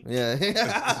better be. Yeah.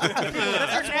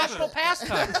 That's our national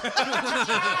pastime.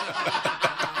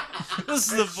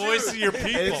 This is the voice of your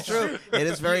people. It's true. It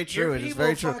is very true. It is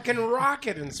very true. Fucking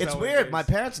rocket and It's weird. My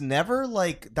parents never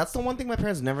that's the one thing my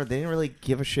parents never. They didn't really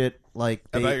give a shit about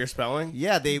your spelling.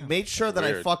 Yeah, they made sure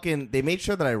that Weird. they made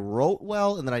sure that I wrote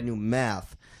well and that I knew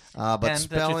math. But and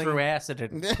spelling. that you threw acid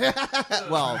in.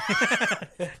 Well,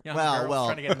 Young well, girls well.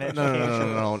 trying to get an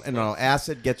education. No.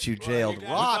 Acid gets you jailed.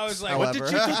 Rocks. I was like, however.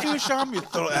 What did you do, Sham? You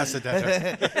throw acid at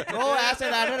her. Throw acid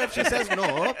at her if she says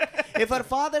no. If her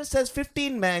father says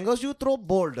 15 mangoes, you throw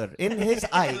boulder in his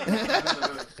eye.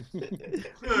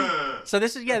 So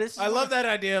this is I love that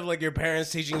idea of like your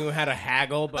parents teaching you how to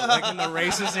haggle, but like in the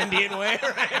racist Indian way,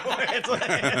 right? Where it's like,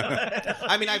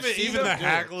 I mean, I've seen Even the them do it.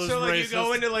 haggle is so like racist. you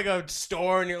go into like a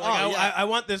store and you're like, yeah. I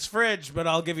want this fridge, but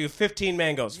I'll give you 15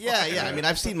 mangoes. Yeah. I mean,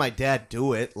 I've seen my dad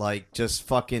do it. Like, just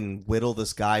fucking whittle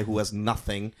this guy who has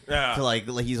nothing Yeah. to like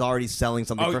he's already selling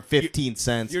something Oh, for 15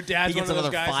 cents. Your dad's he gets one of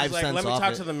those another guys 5 who's like, cents let me off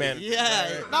talk it. to the manager.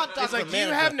 Yeah, not talk It's to like, the do you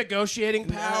manager. have negotiating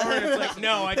power? And it's like,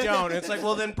 no, I don't. It's like,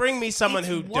 well, then bring me someone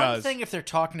who one does. thing if they're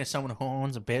talking to someone who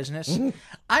owns a business.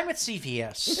 I'm at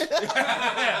CVS.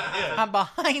 I'm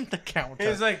behind the counter.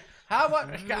 It's like, How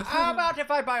about if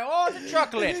I buy all the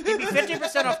chocolate? Give me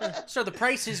 50% off. Sir, the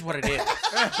price is what it is.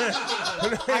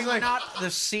 I'm not the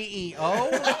CEO.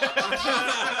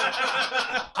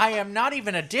 I am not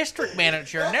even a district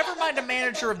manager. Never mind a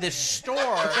manager of this store.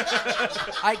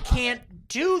 I can't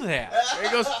do that. he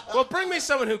goes, well, bring me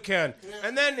someone who can.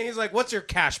 And then he's like, what's your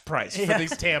cash price for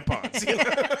these tampons? You know?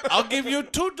 I'll give you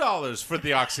 $2 for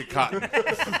the Oxycontin.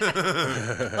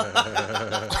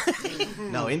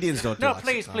 No, Indians don't do No,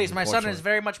 Oxycontin, please. My son is unfortunately.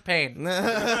 very much pain.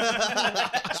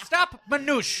 Stop,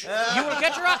 Manouche. You will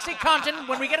get your OxyContin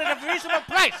when we get it at a reasonable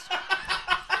price.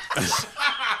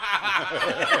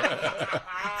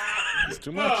 It's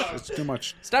too much. It's too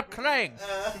much. Stop crying.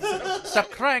 Stop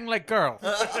crying like girl.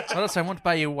 Or else I won't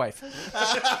buy you a wife.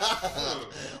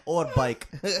 Or bike.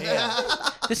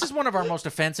 This is one of our most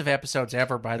offensive episodes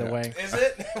ever, by the way. Is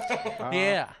it?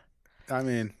 Yeah. I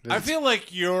mean, I feel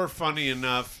like you're funny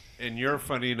enough, and you're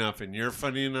funny enough, and you're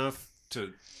funny enough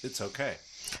to. It's okay.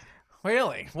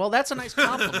 Really? Well, that's a nice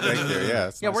compliment. Thank you. Yeah,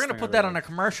 it's Yeah, nice we're going to thing put that about on a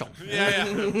commercial. Yeah.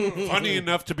 Funny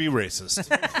enough to be racist. it.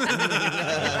 Write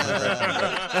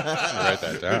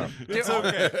that down. It's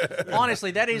okay. Honestly,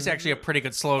 that is actually a pretty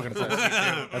good slogan for what we do.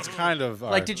 That's kind of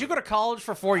Like, did you go to college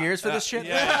for 4 years for this shit?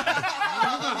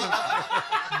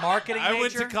 Marketing I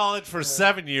went major? to college for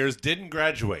 7 years, didn't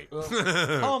graduate.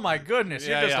 Oh, my goodness.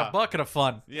 You're Yeah, just yeah. a bucket of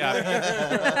fun.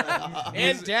 Yeah.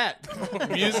 And debt.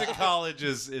 Music college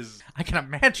is I can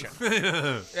imagine.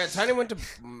 Yeah, Tiny went to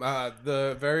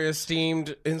the very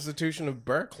esteemed institution of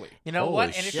Berkeley. You know Holy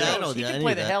what? And it shit, I shows know he that- I can knew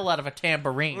play the that. hell out of a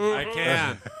tambourine. I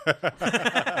can.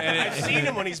 I've seen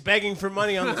him when he's begging for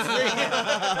money on the street.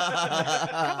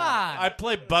 Come on. I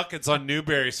play buckets on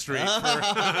Newberry Street for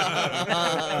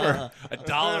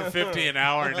 $1.50 an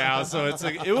hour now, so it's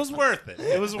like it was worth it.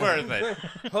 It was worth it.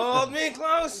 Hold me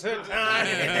closer,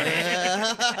 Tiny.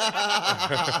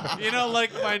 You know,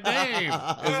 like my name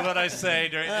is what I say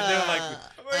during. And they're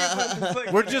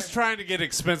like, "We're just trying to get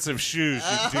expensive shoes,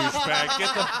 you douchebag.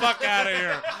 Get the fuck out of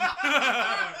here."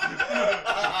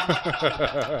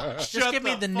 Just give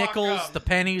me the nickels, the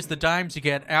pennies, the dimes you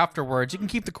get afterwards. You can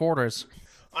keep the quarters.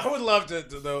 I would love to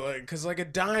though, because like a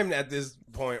dime at this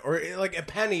point, or like a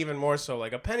penny even more so.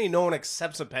 Like a penny, no one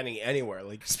accepts a penny anywhere.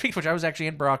 Like Speaking of which, I was actually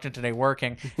in Brockton today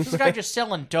working. There's a guy just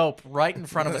selling dope right in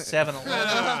front of a 7-Eleven.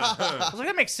 I was like,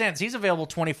 that makes sense. He's available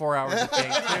 24 hours a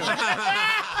day, too.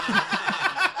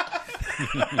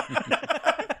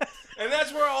 and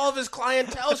that's where all of his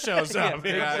clientele shows Yeah, up.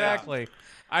 exactly.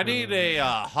 I need a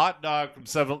hot dog from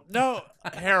 7. No,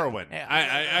 heroin.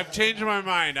 I've changed my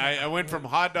mind. I went from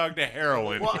hot dog to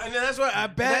heroin. Well, and that's what I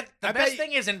bet. The I best bet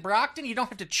thing is in Brockton, you don't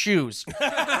have to choose.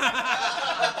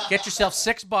 Get yourself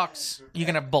 $6. You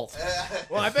can have both.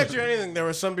 Well, I bet you anything. There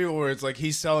were some people where it's like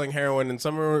he's selling heroin, and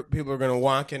some people are going to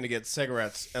walk in to get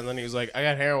cigarettes, and then he was like, "I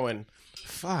got heroin."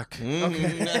 Fuck.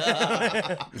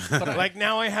 Okay. Like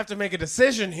now I have to make a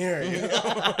decision here. You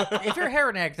know? If you're a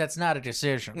heroin addict, that's not a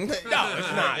decision. No, it's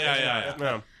not. Yeah.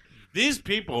 No. These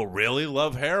people really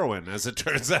love heroin, as it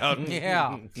turns out.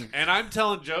 Yeah. And I'm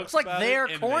telling jokes It's like about their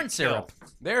it, and corn they syrup.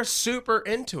 They're super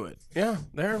into it. Yeah,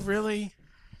 they're really.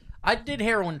 I did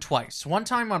heroin twice. One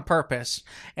time on purpose,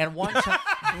 and one time,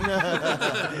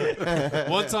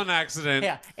 Once on accident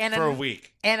yeah, and for a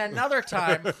week. And another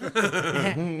time,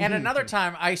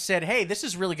 I said, "Hey, this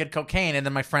is really good cocaine," and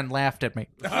then my friend laughed at me.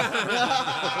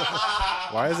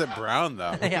 Why is it brown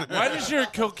though? Yeah. Why does your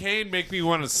cocaine make me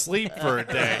want to sleep for a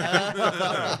day?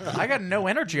 I got no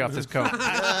energy off this coke.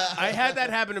 I had that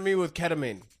happen to me with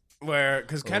ketamine.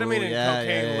 Because ketamine Ooh, and yeah,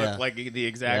 cocaine yeah, look yeah. like the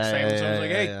exact Yeah, same. yeah, So I was yeah, like,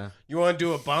 yeah, hey, yeah. you want to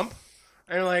do a bump?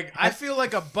 And like, I feel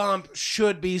like a bump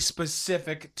should be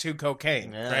specific to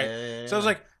cocaine, Yeah, right? yeah, yeah, So I was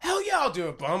like, hell yeah, I'll do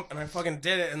a bump. And I fucking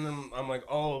did it. And then I'm like,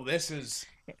 oh, this is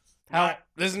not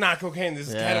cocaine. This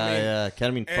is ketamine. Yeah,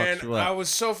 ketamine fucks And you I up. was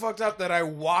so fucked up that I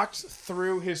walked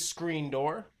through his screen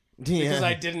door because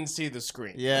I didn't see the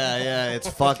screen. Yeah, it's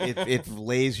it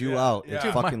lays you out. It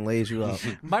yeah. fucking lays you out.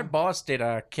 My boss did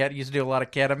used to do a lot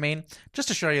of ketamine, just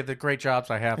to show you the great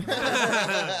jobs I have.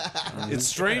 It's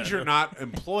strange you're not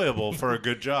employable for a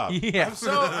good job. Yeah.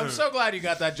 I'm so glad you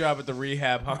got that job at the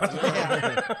rehab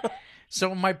hospital.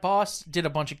 So my boss did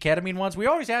a bunch of ketamine ones. We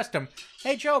always asked him,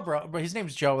 "Hey Joe, bro," his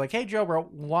name's Joe. Like, "Hey Joe, bro,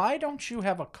 why don't you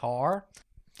have a car?"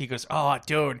 He goes, "Oh,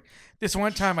 dude, this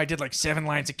one time I did like 7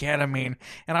 lines of ketamine,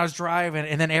 and I was driving,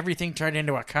 and then everything turned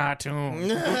into a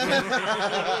cartoon,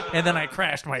 and then I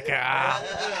crashed my car."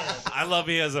 I love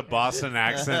he has a Boston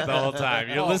accent the whole time.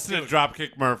 You listen to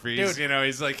Dropkick Murphys, Dude. you know,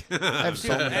 he's like,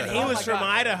 And he was from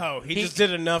Idaho. He just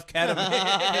did enough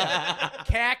ketamine.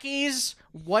 Khakis,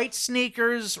 white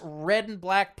sneakers, red and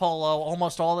black polo,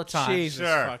 almost all the time. Jesus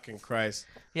Sure. fucking Christ.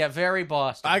 Yeah, very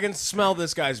Boston. I can smell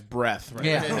this guy's breath right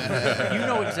Yeah. You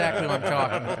know exactly what I'm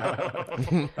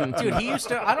talking about. Dude, he used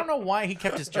to, I don't know why he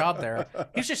kept his job there.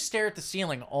 He used to just stare at the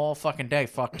ceiling all fucking day,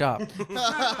 fucked up.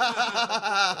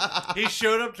 he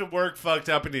showed up to work fucked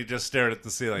up and he just stared at the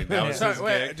ceiling. That was his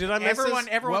Wait, gig. did I miss Everyone-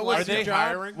 this? everyone What was likes the Are they job?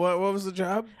 hiring? What was the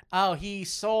job? Oh, he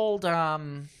sold, I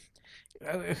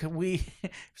thought he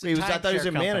was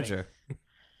a manager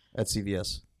at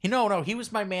CVS. No, he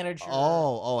was my manager.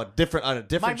 Oh, a different my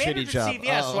shitty manager job. at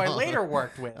CVS, oh, who I later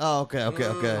worked with. Oh,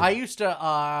 okay. I used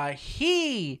to,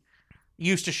 he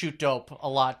used to shoot dope a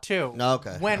lot too.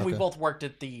 Okay, When we okay. both worked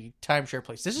at the timeshare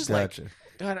place. This is Gotcha.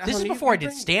 God, this is Alan, before I you did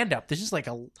bring- stand up. This is like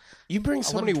a, You bring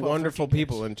so 11, many 12, wonderful 13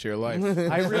 people into your life.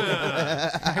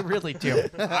 I really do.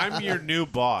 I'm your new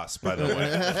boss, by the way.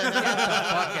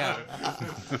 Fuck yeah.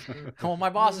 Well,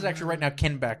 my boss is actually right now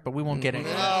Kinbeck, but we won't get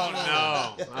into it.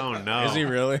 Oh, no. Oh, no. Is he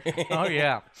really? Oh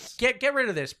yeah. Get rid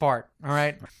of this part, all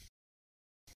right?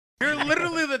 You're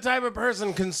literally the type of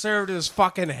person conservatives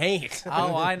fucking hate.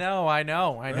 Oh, I know.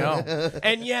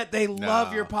 And yet they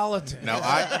love your politics. No,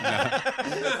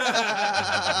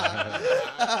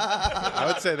 I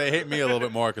would say they hate me a little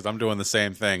bit more because I'm doing the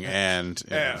same thing, and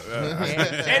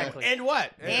Exactly. And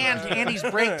what? And he's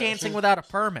breakdancing without a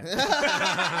permit.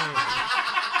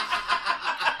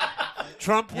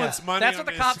 Trump wants money That's on what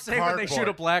the his cops say when they cardboard. shoot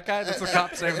a black guy. That's what the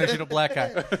cops say when they shoot a black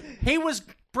guy. He was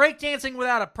breakdancing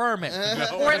without a permit.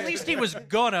 Or at least he was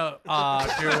gonna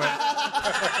do it.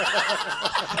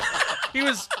 He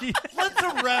was... Let's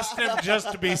arrest him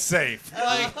just to be safe.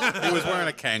 he was wearing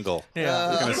a Kangol.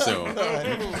 Yeah. You can assume.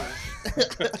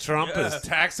 Trump is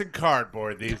taxing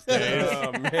cardboard these days.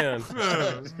 Oh, man.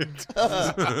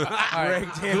 All right.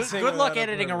 Good luck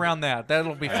editing around that.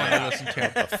 That'll be fun to listen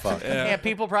to. Fuck. Yeah,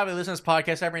 people probably listen to this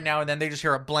podcast every now and then. They just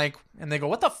hear a blank and they go,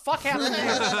 "What the fuck happened there?"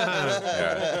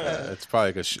 Yeah, it's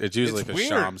probably because it's usually because weird.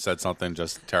 Sham said something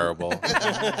just terrible. Edit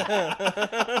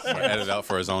out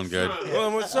for his own good. Well,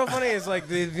 and what's so funny is like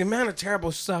the amount of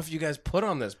terrible stuff you guys put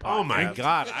on this podcast. Oh, my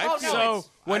God. I feel So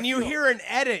when you hear an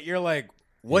edit, you're like,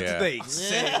 what Yeah. did they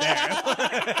say there?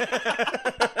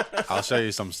 I'll show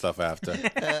you some stuff after.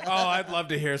 Oh, I'd love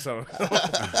to hear some.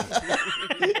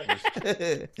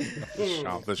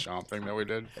 The Sham thing that we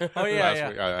did. Oh, yeah, last yeah.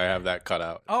 week. I have that cut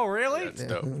out. Oh, really? It's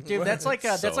dope. Dude, that's like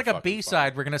a So that's like a fucking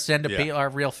B-side we're gonna send to Yeah. our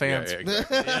real Yeah, fans. yeah,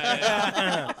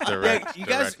 exactly. Direct, you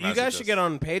direct guys messages. should get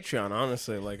on Patreon.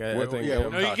 Honestly, like I think. yeah,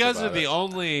 No, you talked guys are about the it.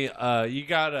 only.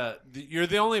 You're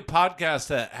the only podcast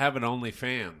that have an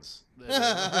OnlyFans. You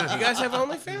guys have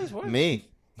OnlyFans? What? Me.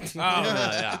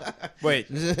 Yeah. Wait,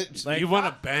 You want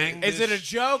to bang? is it a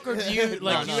joke or do you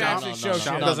like No, you no, actually no, show no, shit?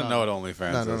 Sham no, doesn't no. know what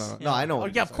OnlyFans is. No, I know. Oh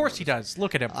what yeah, it of course he does.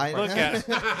 Look at him. Look at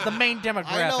the main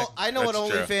demographic. I know what That's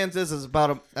true. OnlyFans is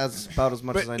about as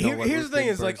much as I But know. what here's the thing: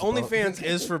 Ruth is like Ginsburg's about. OnlyFans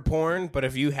is for porn, but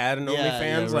if you had an Yeah,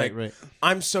 OnlyFans, yeah, like right.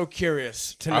 I'm so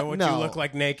curious to know what you no. look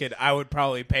like naked. I would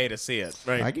probably pay to see it.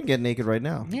 Right? I can get naked right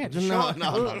now. Yeah, just no, show it.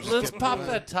 no. Let's pop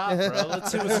that top, bro.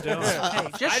 Let's see what's doing.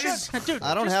 Hey, dude,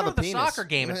 I don't just have go a to the penis. soccer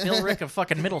game at Bill Rick of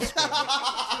fucking middle school.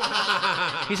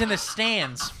 He's in the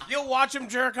stands. You'll watch him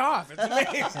jerk off. It's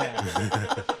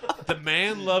amazing. The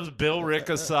man loves Bill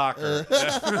Ricka soccer.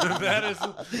 that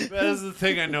is the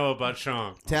thing I know about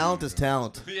Sean. Talent is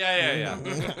talent. Yeah.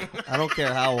 I don't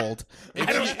care how old. I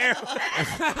don't care.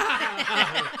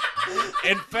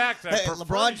 In fact, I prefer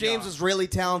LeBron James young. is really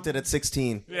talented at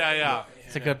 16 Yeah.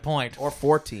 It's a good point. or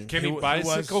 14. Can he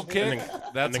bicycle kick?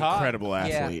 That's an hot. incredible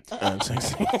athlete.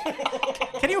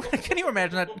 Can you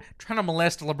imagine that? Trying to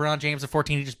molest LeBron James at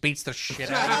 14, he just beats the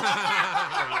shit out of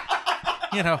him.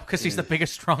 You know, because he's the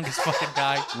biggest, strongest fucking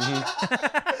guy.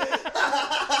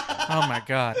 Oh my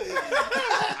god.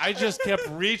 I just kept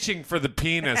reaching for the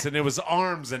penis, and it was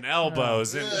arms and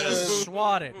elbows, and just,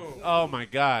 Swatted. oh my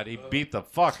god, he beat the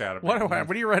fuck out of me. What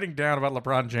are you writing down about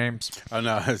LeBron James? Oh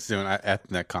no, I was doing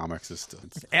ethnic comics.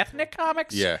 Ethnic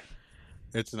comics? Yeah,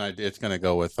 it's an idea. It's gonna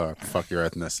go with fuck your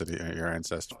ethnicity, your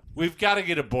ancestry. We've got to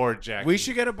get a board, Jack. We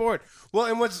should get a board. Well,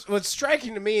 and what's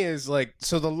striking to me is like,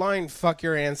 so the line "fuck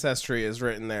your ancestry" is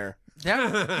written there,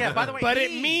 Yeah, by the way. but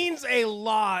it means a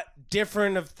lot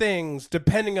different of things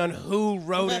depending on who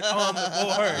wrote it on the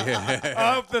board.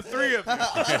 Of the three of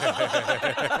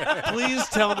you, Please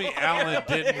tell me Alan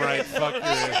didn't write fuck your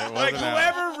like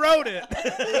whoever wrote it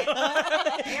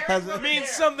means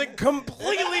something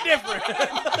completely different.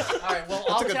 All right, well,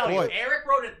 I'll a good tell point. you. Eric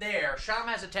wrote it there. Sham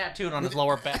has it tattooed on his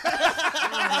lower back.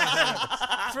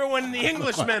 For when the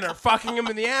Englishmen are fucking him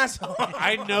in the asshole.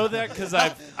 I know that because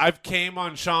I've came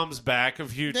on Sham's back a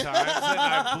few times, and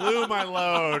I blew my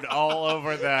load all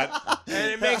over that.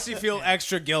 And it makes you feel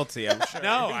extra guilty, I'm sure.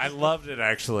 No, I loved it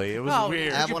actually. It was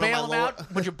weird. Have Would you one of bail my him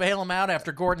out? Would you bail him out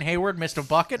after Gordon Hayward missed a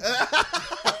bucket?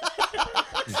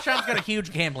 Sham's got a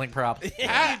huge gambling problem.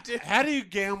 How do you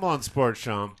gamble on sports,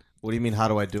 Sham? What do you mean? How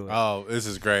do I do it? Oh, this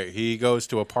is great. He goes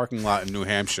to a parking lot in New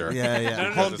Hampshire. Yeah.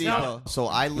 no, Home no. Depot. So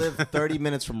I live 30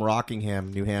 minutes from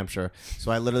Rockingham, New Hampshire.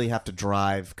 So I literally have to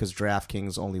drive because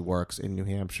DraftKings only works in New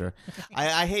Hampshire.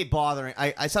 I hate bothering.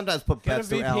 I sometimes put Get a bets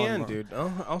through Alan. VPN, dude.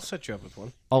 I'll set you up with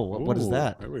one. Oh, what is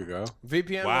that? There we go.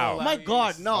 VPN. Wow. will allow My you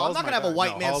God, to- no! I'm not gonna have a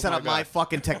white man set up my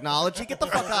fucking technology. Get the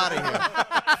fuck out of here!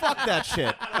 Fuck that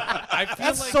shit. I feel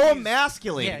That's like so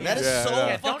emasculating. Yeah, That is yeah. so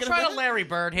Yeah, Don't fucking. try to Larry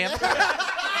Bird him.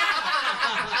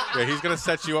 Yeah, he's gonna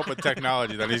set you up with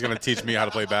technology. Then he's gonna teach me how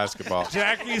to play basketball.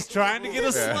 Jackie's trying to get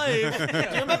a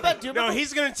slave. No,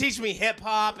 he's gonna teach me hip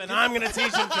hop, and I'm gonna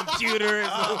teach him computers,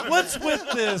 What's with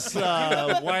this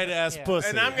white ass pussy?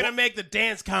 and I'm gonna make the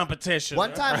dance competition.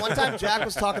 One time, Jack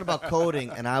was talking about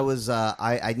coding, and I was,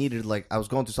 I needed I was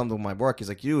going through something with my work. He's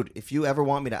like, dude, if you ever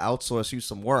want me to outsource you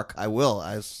some work, I will.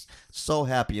 I was so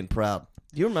happy and proud.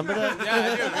 Do you remember that?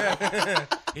 Yeah, I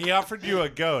do. He offered you a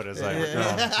goat, as I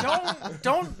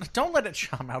recall. Don't let it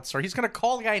Sham out, sir. He's gonna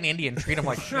call the guy in India and treat him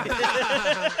like shit.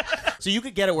 So you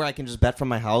could get it where I can just bet from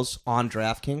my house on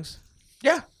DraftKings.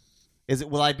 Yeah. Is it?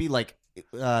 Will I be like?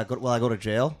 Will I go to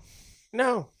jail?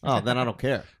 No. Oh, then I don't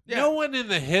care. No one in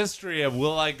the history of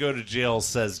Will I Go to Jail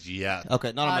says yes.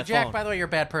 Okay, not on my Jack, phone. by the way, you're a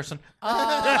bad person.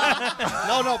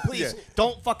 No, please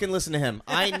don't fucking listen to him.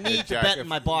 I need to bet in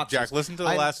my boxes. Jack, listen to the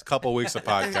I- last couple weeks of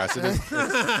podcast. It is, it's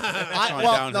gone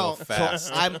well, downhill no, fast.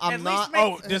 so I'm At not. least make-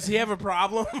 Oh, does he have a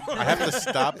problem? I have to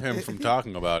stop him from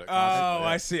talking about it. Oh,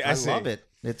 I see. I love it.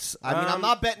 It's. I mean, I'm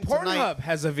not betting Pornhub tonight.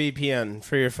 has a VPN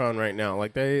for your phone right now.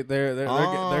 Like they're getting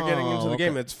into the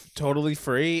game. okay. It's totally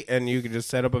free, and you can just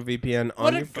set up a VPN on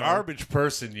What your a phone. garbage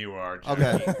person you are, Jack.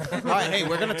 Okay. All right. Hey,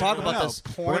 we're gonna talk about this.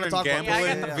 We're porn gonna and talk about Yeah, I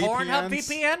gambling. got the Pornhub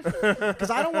VPN.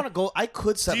 because I don't want to go. I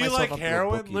could set Do you myself like up to a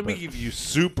heroin? bookie, Let me but- give you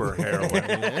super heroin.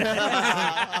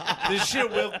 This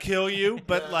shit will kill you,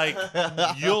 but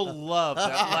you'll love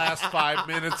that last 5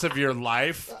 minutes of your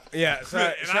life. Yeah. So,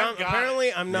 And Sean, I've got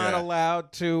apparently, I'm not Yeah.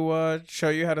 allowed to show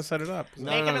you how to set it up. They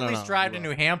can at least drive to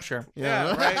New Hampshire.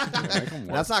 Yeah, right.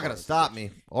 That's not gonna stop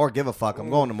me or give a fuck. I'm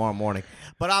going tomorrow morning.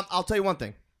 But I'll tell you one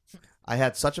thing. I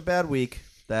had such a bad week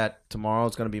that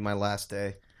tomorrow's gonna be my last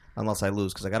day. Unless I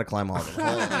lose, because I got to climb out of the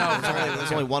hole.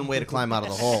 There's only one way to climb out of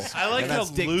the hole. I like and how that's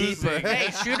dig losing. deeper.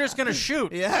 Hey, shooter's gonna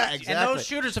shoot. Yeah, exactly. And those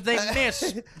shooters, if they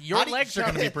miss, your How do you- legs are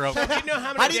gonna be broken. You know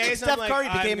how many How do you think days Steph I'm like, Curry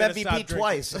I'm became gonna MVP stop drinking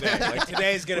twice? Today. Like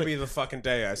today's gonna be the fucking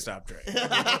day I stop drinking.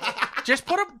 Just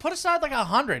put aside like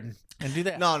 100 and do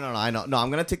that. No, I know. No, I'm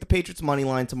gonna take the Patriots money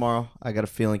line tomorrow. I got a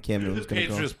feeling Cam The Newton's gonna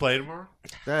Patriots play tomorrow? go.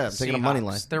 Yeah, I'm taking a money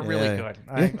line. Seahawks, They're really Yeah.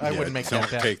 good. I wouldn't make Don't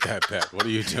that bet. take that bet. What are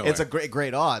you doing? It's a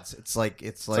great odds. It's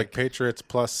It's like Patriots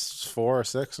plus 4 or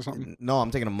 6 or something. no.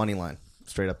 I'm taking a money line.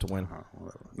 straight up to win.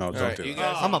 No, don't right, do you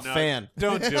that. guys- I'm a fan.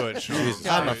 Don't do it, Sean.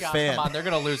 I'm a God, fan. Come on, they're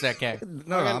gonna lose that game.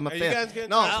 No, I'm a Are you fan. guys getting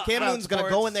No, talk Cam about Newton's gonna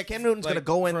sports, go in there. Cam Newton's gonna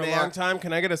go in for there. a long time.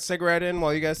 Can I get a cigarette in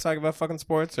while you guys talk about fucking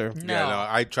sports? Or No. Yeah, no,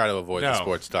 I try to avoid the No.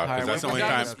 sports talk All right, because that's the we're only done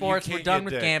time. with sports. You We're can't done get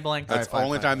with dick. gambling. That's the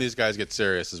only time these guys get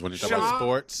serious is when you talk about Sean?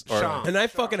 sports or Sean. and I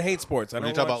fucking hate sports. I when don't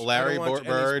you talk about watch- Larry I don't watch any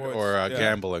Bird sports. or Yeah.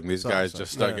 gambling. These guys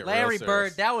just start getting Larry real serious.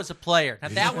 Bird, that was a player. Now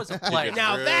that was a player.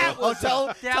 Now that Oh, was tell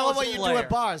That him was what a you do player. at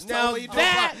bars. Tell him now what you do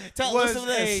that at bars. was Listen to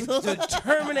this. to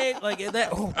terminate like that.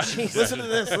 Oh, jeez. Listen to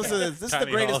this. Listen to this. This is the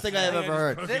Tiny greatest Hall. thing I have ever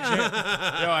heard.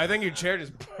 Yo, I think your chair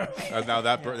just. Now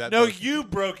that No, you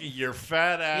broke it, your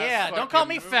fat ass. Yeah, don't call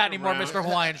me fat anymore, Mr.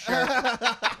 Hawaiian Shirt. All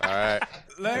right.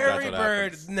 Larry That's what Bird.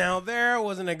 happens. Now there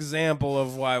was an example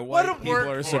of why white a people are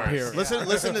workhorse. superior.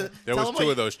 Listen to. There tell was him two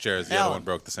what of those chairs. The other one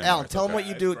broke the same Alan, way. tell him what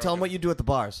you do. Tell him what you do at the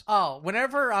bars. Oh,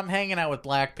 whenever I'm hanging out with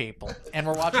black people and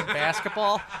we're watching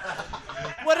basketball,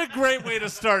 What a great way to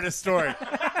start a story.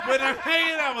 When I'm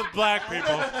hanging out with black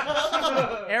people,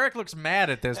 Eric looks mad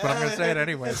at this, but I'm going to say it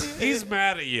anyways. he's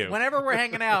mad at you. Whenever we're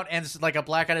hanging out and it's like a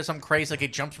black guy does something crazy, like he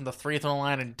jumps from the free throw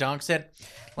line and dunks it,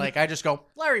 like I just go,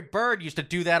 Larry Bird used to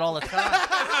do that all the time.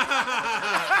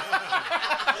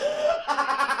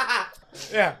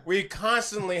 Yeah, we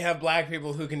constantly have black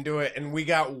people who can do it, and we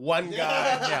got one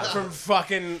guy from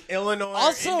fucking Illinois,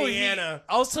 also, Indiana.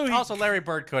 also, Also, Larry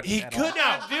Bird couldn't. he at could all.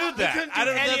 not do that. couldn't do I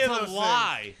don't know. any of That's a those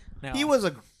lie. No. He was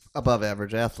a above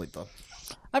average athlete, though.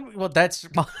 I mean, well, that's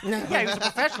yeah. He was a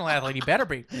professional athlete. He better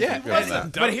be. Yeah,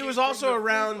 that. but he was also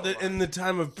around in the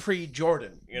time of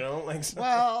pre-Jordan. You know, like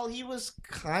Well, he was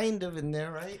kind of in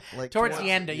there, right? Like Towards the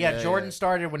end, Jordan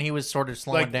started when he was sort of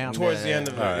slowing like down. towards the end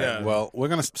of it. All right. Yeah. Well, we're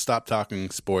gonna stop talking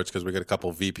sports because we got a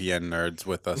couple VPN nerds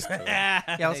with us. Today.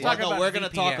 Yeah, let's talk about we're gonna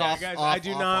VPN. talk off. Guys, off I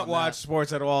do off not on watch that.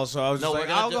 sports at all, so I was No, just we're like,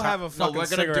 gonna I'll do- go have a no, fucking we're gonna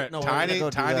do- cigarette. no, we're gonna Tiny, go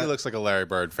do Tiny that. looks like a Larry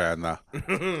Bird fan though.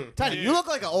 Tiny, you look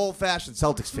like an old-fashioned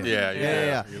Celtics fan. Yeah,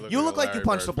 yeah. You look like you Larry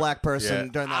punched Bird a black person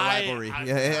Yeah. during that rivalry.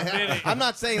 admitting- I'm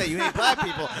not saying that you hate black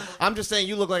people. I'm just saying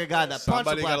you look like a guy that punched a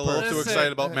Somebody black got a little person. too Listen.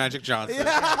 excited about Magic Johnson. You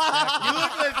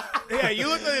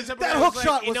look like the type of That guy hook who's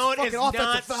shot you was know what? It's fucking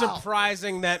not offensive foul.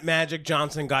 surprising that Magic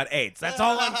Johnson got AIDS. That's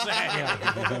all I'm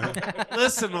saying.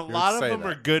 Listen, a lot of say them that.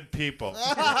 are good people.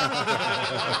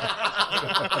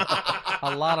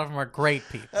 A lot of them are great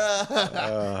people.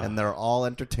 And they're all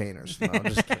entertainers. No, I'm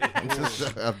just kidding. I'm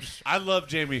just- I love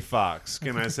Jamie Foxx.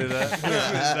 Can I say that? Is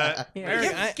that-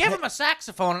 Yeah, give him a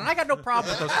saxophone, and I got no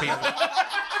problem with those people.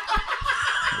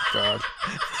 God.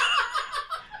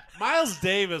 Miles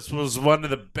Davis was one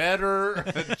of the better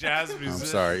jazz musicians. I'm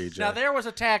sorry, EJ. Now there was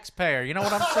a taxpayer. You know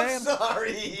what I'm saying?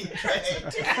 Sorry.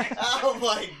 Oh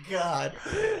my god.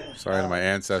 Sorry to my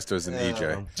ancestors and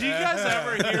EJ. Do you guys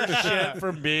ever hear shit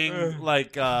from being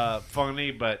like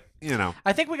funny, but you know?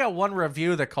 I think we got one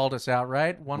review that called us out,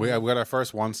 right? We got our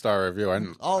first 1-star review. I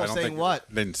don't saying think, what?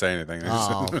 Didn't say anything.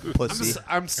 Oh, pussy.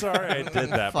 I'm sorry I did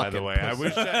that. By the Fucking way, I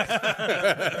wish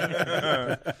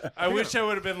I wish I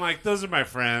would have been like, those are my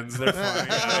friends. They're funny.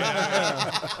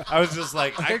 I was just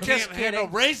like, I They're can't just handle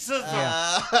racism.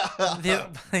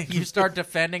 You start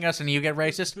defending us, and you get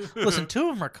racist. Listen, two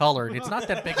of them are colored. It's not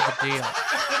that big of a deal.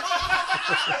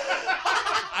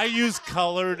 I use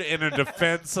colored in a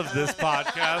defense of this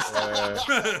podcast.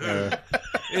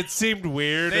 It seemed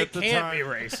weird They at the can't time. be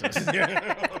racist.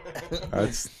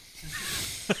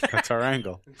 That's our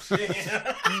angle.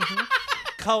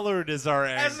 Colored is our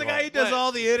angle. That's the guy who does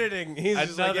all the editing. He's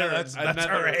just like, yeah, that's all right.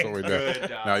 That's what we do.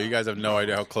 Good, No, you guys have no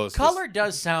idea how close. Color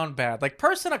does sound bad. Like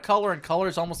person of color and color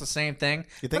is almost the same thing.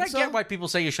 You but think I get so? why people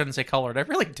say you shouldn't say colored. I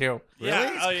really do.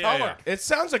 Yeah. Oh, yeah, colored. yeah. It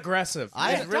sounds aggressive.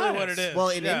 That's really what it is. Well,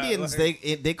 in Yeah, Indians,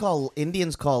 like- they call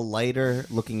Indians call lighter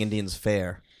looking Indians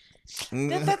fair.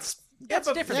 That's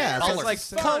different yeah, than so color.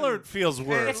 it's like Colored feels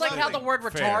worse. It's like how the word Fair.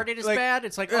 retarded is Like- bad.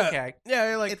 It's like, Yeah. okay.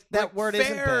 Yeah, like That like word fair,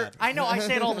 isn't bad. I know, I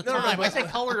say it all the time. I say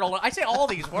colored all I say all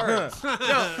these words.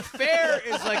 No, fair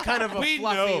is like kind of a We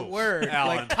fluffy know, word.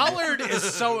 Alan. Like colored is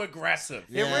so aggressive.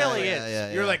 It really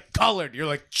is. You're like colored. You're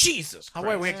like Jesus. Oh,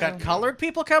 wait, we got colored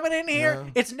people coming in here?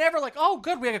 It's never like, oh,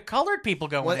 good, we got colored people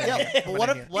going What, in. yeah, but what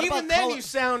Even about then, color? you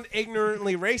sound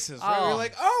ignorantly racist. Right? Oh. You're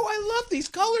like, oh, I love these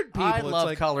colored people. I It's love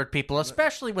like, colored people,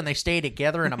 especially when they stay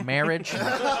together in a marriage.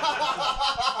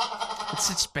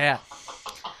 It's bad.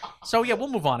 So yeah, we'll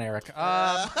move on, Eric.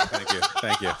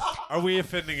 Thank you. Are we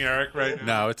offending Eric right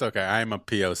now? No, it's okay. I'm a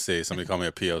POC. Somebody called me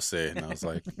a POC, and I was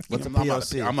like, What's a I'm not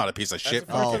POC? I'm not a piece of shit.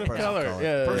 Oh, Person of person of color. color.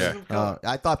 Yeah. Person of color.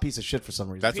 I thought piece of shit for some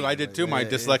reason. That's what I did too. My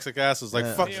dyslexic ass was like,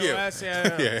 "Fuck you." POS,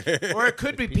 yeah. Or it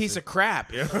could be piece of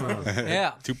crap.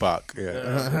 Yeah. Tupac.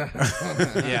 Yeah.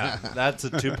 Yeah, that's a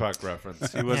Tupac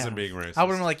reference. He wasn't being racist. I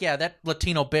would have been like, yeah, that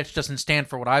Latino bitch doesn't stand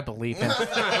for what I believe in.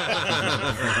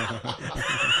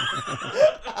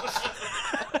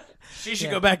 She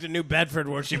should go back to New Bedford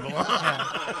where she belongs.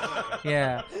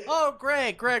 Yeah. Oh,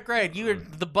 great.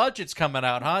 The budget's coming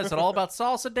out, huh? Is it all about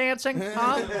salsa dancing?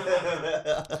 Huh?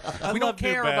 We don't love New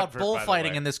care about Bedford, by the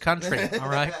bullfighting way. in this country. All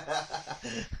right.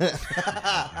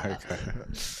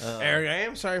 Eric, I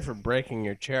am sorry for breaking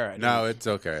your chair. No, it's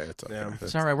okay. It's okay. Yeah.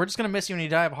 It's all right. We're just gonna miss you when you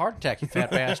die of a heart attack, you fat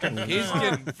bastard. He's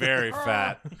getting very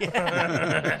fat.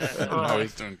 No,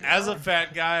 he's doing good. As a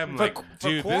fat guy, I'm like,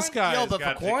 dude, this guy Yo, has but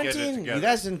got for to get it quarantine, together. you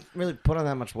guys didn't really put on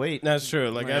that much weight. That's true.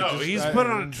 Like, No, he's put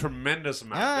on a tremendous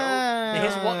amount.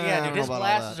 His, I don't know his about all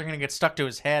glasses that. are gonna get stuck to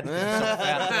his head. He's so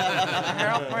fat.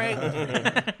 Help me.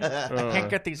 I can't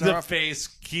get these The off. face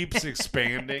keeps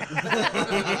expanding.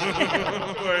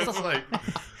 Where it's like,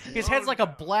 His head's like a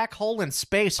black hole in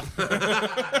space.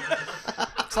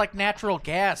 It's like natural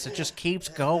gas. It just keeps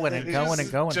going and going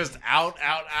and going. just out.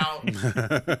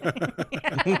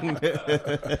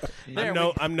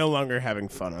 I'm no longer having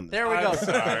fun on this. There we go.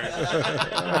 Sorry.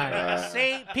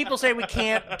 See, people say we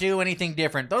can't do anything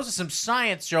different. Those are some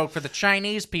science joke for the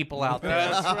Chinese people out there.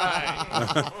 That's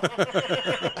right.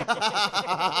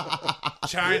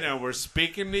 China, we're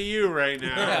speaking to you right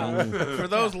now. For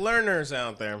those learners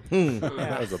out there.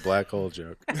 That was a black hole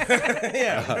joke.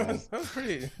 Yeah. That was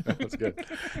pretty. That's good.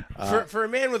 For a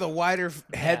man with a wider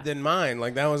head than mine,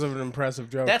 like, that was an impressive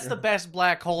joke. That's the best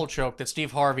black hole joke that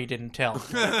Steve Harvey didn't tell.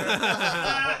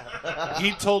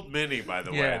 He told many, by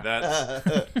the way. Yeah.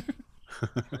 That's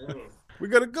We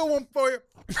got a good one for you.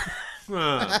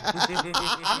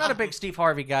 I'm not a big Steve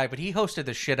Harvey guy, but he hosted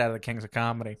the shit out of the Kings of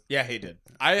Comedy. Yeah, he did.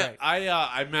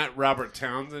 I met Robert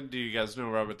Townsend. Do you guys know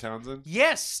Robert Townsend?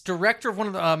 Yes, director of one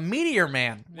of the Meteor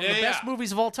Man, one of the best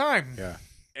movies of all time. Yeah.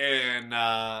 And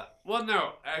well,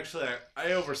 no, actually, I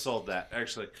oversold that.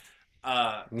 Actually,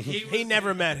 He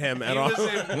never met him at all.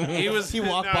 He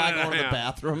walked by going to the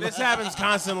bathroom. This happens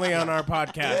constantly on our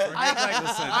podcast.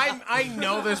 I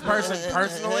know this person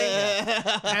personally, and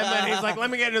then he's like, "Let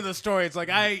me get into the story." It's like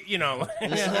I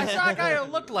saw a guy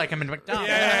who looked like him in McDonald's.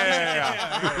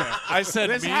 Yeah. I said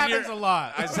This Meteor. happens a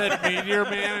lot. I said Meteor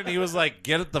Man, and he was like,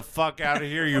 "Get it the fuck out of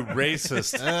here, you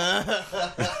racist."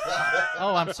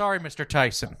 Oh, I'm sorry, Mr.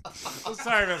 Tyson. I'm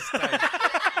sorry, Mr.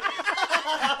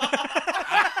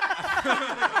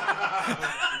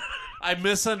 I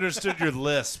misunderstood your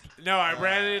lisp. No, I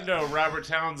ran into Robert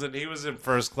Townsend. He was in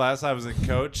first class. I was in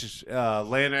coach,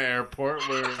 Atlanta Airport.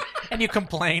 And you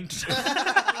complained.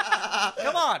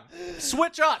 Come on,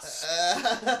 switch us.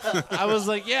 I was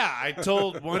like, yeah, I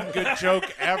told one good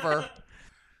joke ever.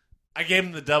 I gave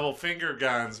him the double finger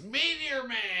guns. Meteor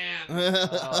Man!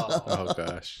 Oh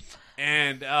gosh.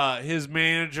 And his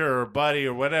manager or buddy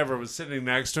or whatever was sitting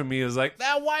next to him. He was like,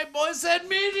 that white boy said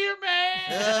Meteor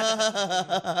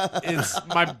Man! It's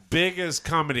my biggest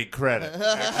comedy credit.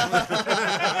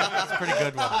 That's a pretty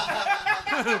good one.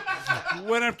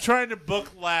 When I'm trying to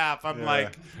book laugh, I'm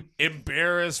like,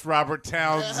 embarrassed Robert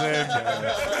Townsend.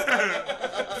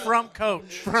 From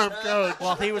Coach.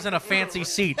 While he was in a fancy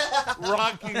seat.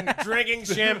 Rocking. drinking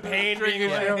champagne.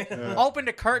 Opened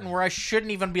a curtain where I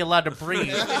shouldn't even be allowed to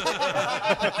breathe.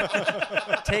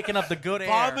 Taking up the good air.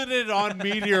 Vomited on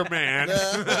Meteor Man.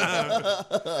 Yeah,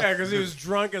 because he was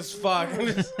drunk as fuck.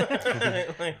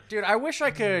 Dude, I wish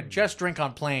I could just drink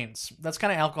on planes. That's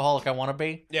kind of alcoholic I want to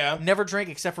be. Yeah. Never drink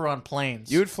except for on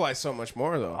planes. You would fly so much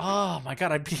more, though. Oh my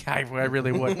god, I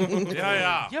really would.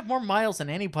 Yeah. You have more miles than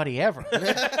anybody ever.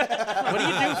 What do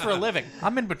you do for a living?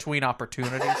 I'm in between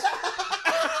opportunities.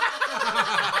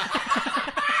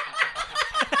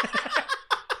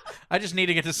 I just need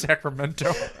to get to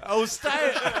Sacramento.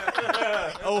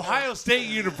 Ohio State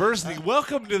University,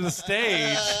 welcome to the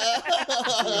stage.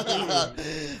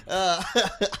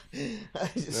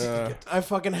 I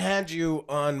fucking had you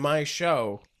on my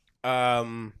show.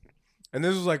 And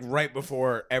this was like right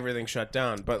before everything shut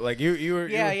down. But like you were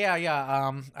Yeah.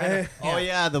 Oh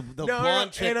yeah, the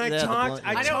blonde chick. and I yeah, the talked-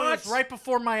 blonde- I know it was right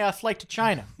before my flight to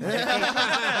China.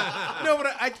 No, but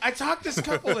I talked this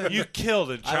couple in. You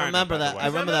killed in China. I remember by the that. way. I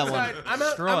remember that one.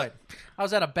 Destroyed. I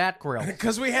was at a bat grill.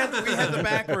 Because we had the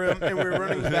back room and we were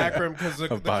running the back room because the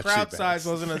Bocce crowd bats. size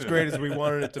wasn't as great as we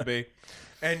wanted it to be.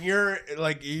 And you're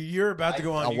about to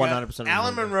go on. I You got- 100%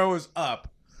 Alan remember. Monroe is up,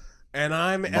 and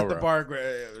I'm at the Moreau. bar.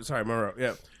 Sorry, Moreau.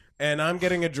 Yeah, and I'm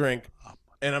getting a drink,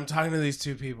 and I'm talking to these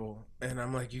two people, and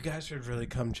I'm like, "You guys should really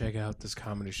come check out this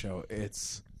comedy show.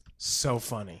 It's so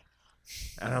funny."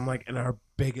 And I'm like, and our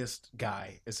biggest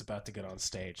guy is about to get on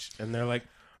stage, and they're like,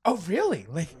 "Oh, really?"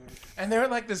 Like, and they're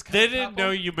like this. They didn't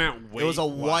know you meant weight. It was a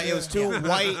white. It was two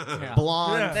white,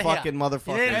 blonde, Yeah. fucking You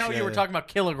motherfuckers. didn't know you were Yeah. talking about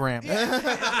kilograms. and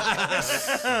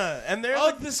they're Oh,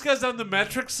 like, this guy's on the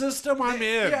metric system. I'm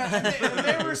in. yeah, and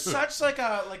they were such like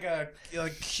a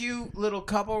cute little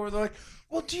couple where they're like,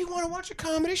 "Well, do you want to watch a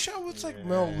comedy show?" It's like,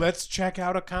 "No, let's check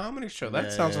out a comedy show."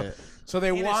 That sounds yeah. like. So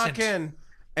they walk in,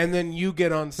 and then you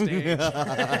get on stage.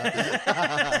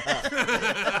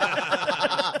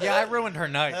 Yeah, I ruined her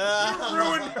night.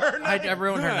 ruined her night. I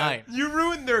ruined her night. You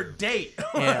ruined their date.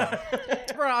 Yeah.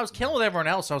 Bro, I was killing with everyone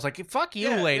else. I was like, fuck you,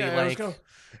 lady. Yeah, like,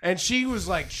 and she was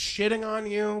like shitting on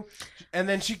you, and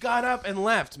then she got up and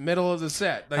left middle of the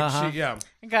set. Like Uh-huh. she, yeah.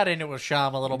 I got into it with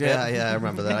Sham a little bit. Yeah, yeah, I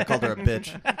remember that. I called her a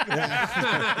bitch.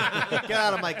 Get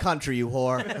out of my country, you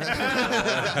whore.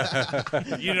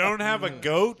 You don't have a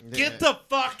goat? Get the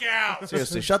fuck out.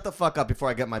 Seriously, shut the fuck up before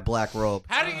I get my black robe.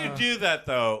 How do you do that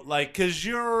though? Like, cause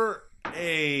you're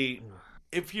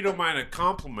if you don't mind a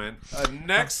compliment, a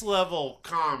next level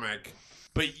comic,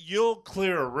 but you'll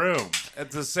clear a room at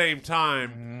the same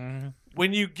time.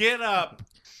 When you get up,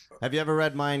 Have you ever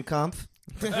read Mein Kampf?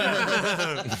 He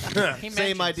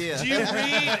Same mentions- idea. do you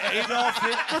read Adolf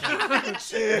Hitler?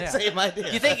 Same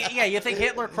idea. You think? Yeah, you think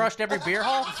Hitler crushed every beer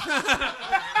hall?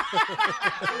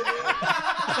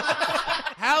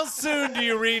 How soon do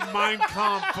you read Mein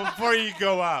Kampf before you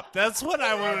go up? That's what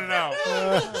I want to know.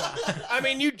 I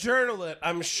mean, you journal it,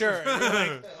 I'm sure. You're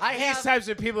like, I these have. types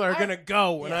of people are gonna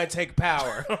go when I take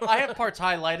power. I have parts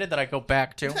highlighted that I go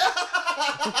back to.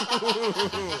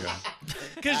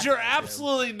 Because you're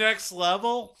absolutely next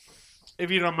level, if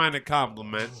you don't mind a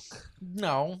compliment.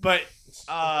 No. But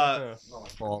Balls.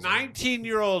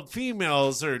 19-year-old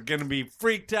females are going to be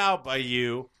freaked out by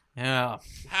you. Yeah.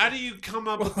 How do you come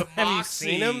up with the Have you moxie?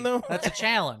 seen him though? That's a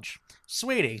challenge.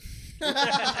 Sweetie.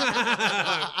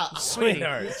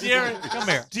 Sweetheart. Do you ever, Come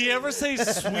here. do you ever say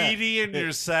sweetie in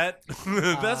your set?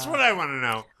 That's what I want to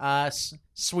know.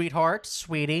 Sweetheart,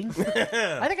 sweetie.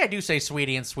 I think I do say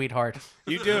sweetie and sweetheart.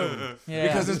 You do. Yeah.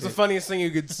 Because it's the funniest thing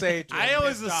you could say to I a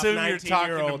always pissed off assume you're talking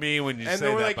to 19-year-old. me when you And say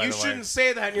then we're that, like, by you the way. shouldn't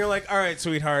say that. And you're like, all right,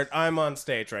 sweetheart, I'm on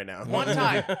stage right now.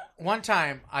 One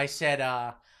time I said,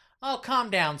 oh,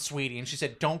 calm down, sweetie. And she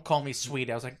said, don't call me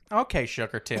sweetie. I was like, okay,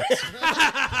 sugar tits.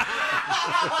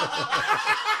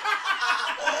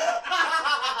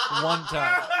 One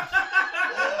time.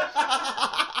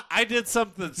 I did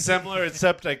something similar,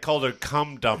 except I called her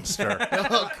cum dumpster.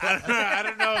 I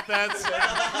don't know if that's.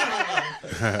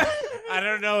 I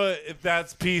don't know if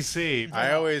that's PC.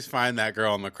 I always find that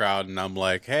girl in the crowd, and I'm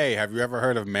like, "Hey, have you ever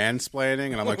heard of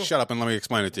mansplaining?" And I'm like, "Shut up and let me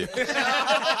explain it to you."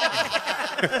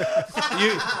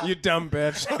 You dumb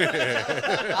bitch.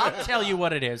 I'll tell you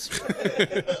what it is.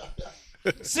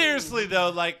 Seriously though,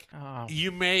 like Oh.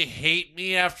 you may hate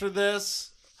me after this.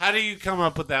 How do you come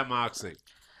up with that moxie?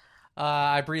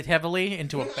 I breathe heavily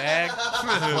into a bag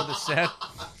before the set.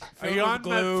 Are you on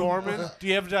metformin? Do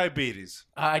you have diabetes?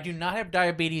 I do not have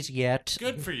diabetes yet.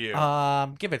 Good for you.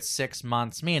 Give it 6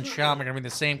 months. Me and Sham are going to be in the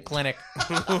same clinic.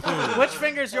 Which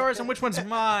finger's yours and which one's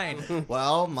mine?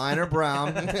 Well, mine are brown.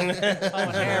 Oh,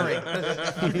 Harry.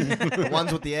 The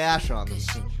ones with the ash on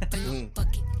them.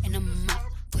 Bucket and a mop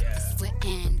with the sweat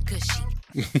and gushy.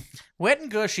 Wet and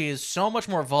gushy is so much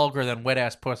more vulgar than wet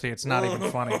ass pussy. It's not even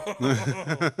funny.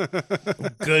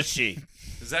 Gushy.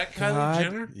 Is that Kylie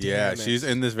Jenner? Yeah, she's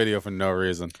in this video for no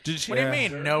reason. Did she? What do you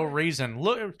mean? No reason.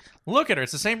 Look at her.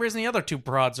 It's the same reason the other two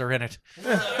broads are in it.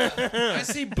 I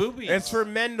see boobies. It's for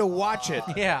men to watch it.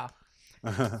 Yeah.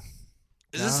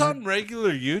 Is this on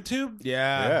regular YouTube?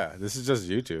 Yeah. Yeah, this is just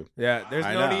YouTube. Yeah. There's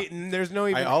I no know. need, there's no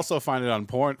even. I also found it on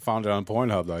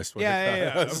Pornhub. Though I swear. Yeah, to yeah,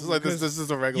 God. yeah. This is like this is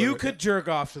a regular. You could jerk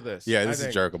off to this. Yeah, I this is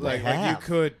think. jerkable. Like I you have.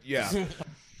 could. Yeah.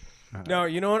 No,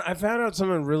 you know what? I found out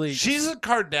something really. She's a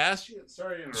Kardashian.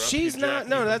 Sorry to interrupt. She's you, not. Jackie,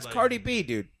 No, but, that's like- Cardi B,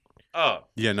 dude. Oh,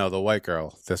 Yeah, no, the white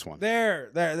girl. This one.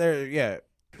 There. Yeah.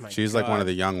 My She's like one God. of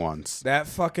the young ones. That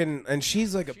fucking. And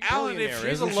she's like a Alan, billionaire, if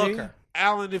She's a isn't she? looker.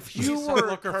 Alan, if you She's a were a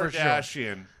looker for sure.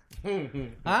 Kardashian,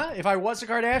 Huh? If I was a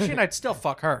Kardashian, I'd still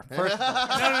fuck her. First of all.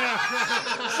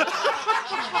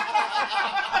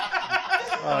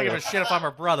 I don't give a shit if I'm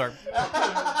her brother.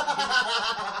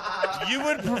 you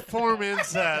would perform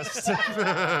incest.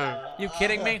 You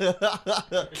kidding me?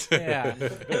 Yeah.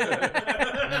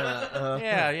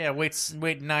 Yeah.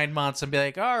 Wait 9 months and be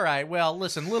like, all right, well,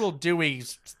 listen, little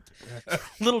Dewey's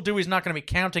Little Dewey's not going to be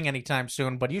counting anytime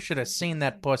soon, but you should have seen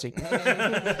that pussy.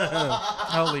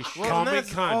 Holy shit. Call And me that's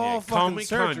Kanye. all Call fucking me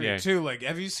surgery Kanye. too. Like,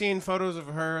 have you seen photos of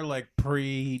her like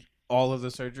pre all of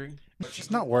the surgery?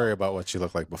 Just not worry about what she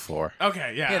looked like before.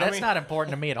 Okay, yeah. Yeah, that's I mean, not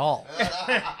important to me at all.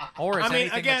 Or is I mean,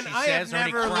 anything again, that I she have says or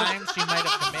any never looked- crimes she might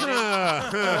have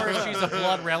committed, or if she's a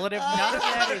blood relative. None of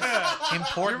that is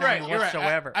important to me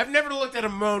whatsoever. I've never looked at a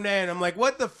Monet and I'm like,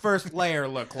 what the first layer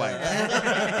look like?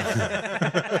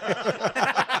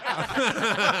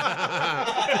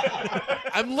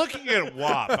 I'm looking at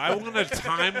WAP. I want a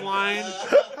timeline.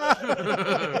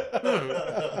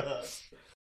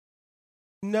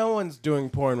 No one's doing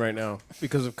porn right now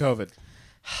because of COVID.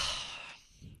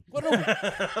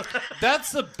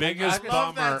 That's the biggest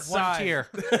love bummer. that One sigh. tier.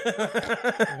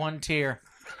 One tier.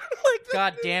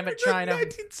 God damn it, China.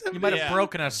 You might have Yeah.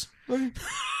 broken us.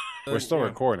 We're still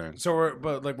recording. So we're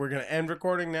gonna end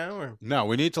recording now, or No,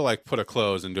 we need to like put a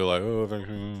close and do like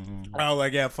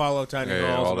follow Tiny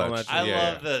Yeah, Halls all and all that that. shit. I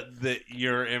Yeah. love that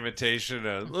your imitation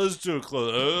of let's do a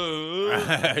close.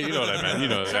 you know what I meant. You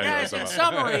know. So, guys,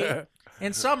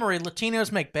 in summary,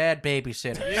 Latinos make bad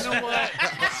babysitters. You know what?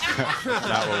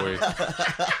 Not what we.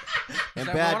 And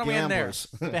So bad what are we in there?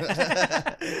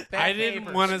 gamblers. I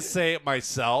didn't want to say it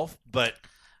myself, but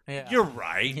Yeah. you're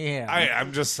right. Yeah.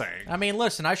 I'm just saying. I mean,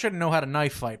 listen, I shouldn't know how to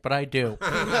knife fight, but I do.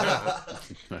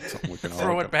 That's something we can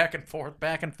Throw all it back and forth,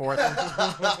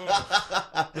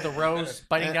 with a rose,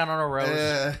 biting down on a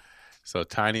rose. So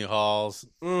Tiny Halls.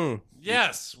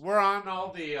 Yes, we're on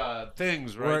all the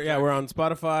things, right? We're on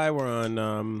Spotify. We're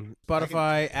on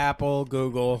Spotify, Apple,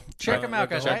 Google. Check them out,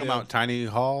 guys. Check them out. Tiny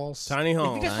Halls. Tiny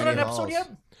Halls. You guys put Tiny an episode Halls. yet?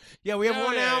 Yeah, we have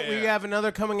one yeah, out. yeah. We have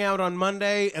another coming out on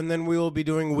Monday, and then we will be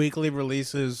doing weekly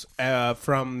releases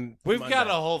from. We've Monday. got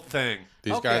a whole thing.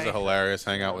 These guys Okay. are hilarious.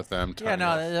 Hang out with them. Yeah, Tiny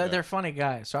no, Halls. they're funny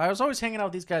guys. So I was always hanging out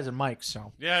with these guys at Mike's.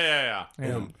 So Yeah.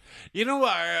 yeah. You know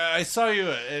what? I saw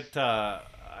you at.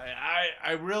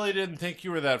 I really didn't think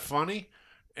you were that funny,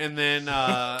 and then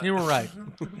You were right.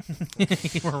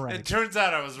 You were it right. turns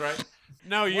out I was right.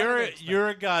 No, you're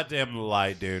a goddamn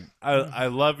lie, dude. I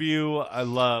love you. I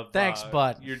love. Thanks,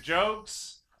 bud. Your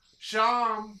jokes,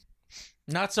 Sham.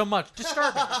 Not so much.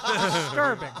 Disturbing.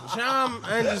 Disturbing. Sham,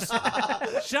 I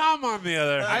just Sham, on the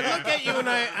other I hand. look at you and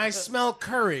I smell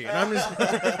curry, and I'm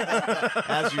just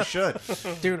As you should.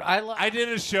 Dude, I did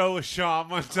a show with Sham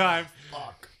one time.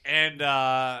 And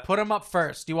put him up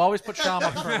first. You always put Sham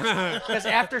up first. Because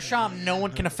after Sham, no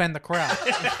one can offend the crowd.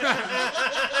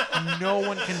 No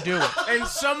one can do it. and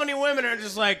so many women are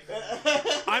just like,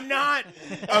 I'm not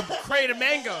a crate of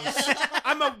mangoes.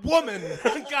 I'm a woman.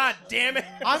 God damn it.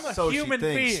 I'm a So she human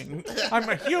thinks. being. I'm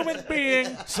a human being.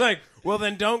 It's like, well,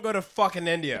 then don't go to fucking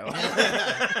India.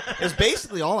 It's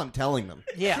basically all I'm telling them.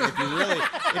 Yeah.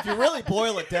 If you really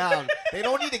boil it down, they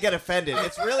don't need to get offended.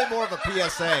 It's really more of a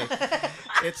PSA.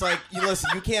 It's like, you listen,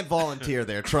 you can't volunteer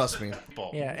there. Trust me.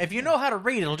 Yeah. If you know how to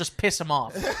read, it'll just piss him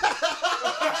off.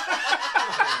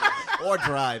 Or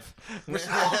drive.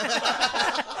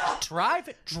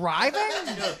 Driving? Driving?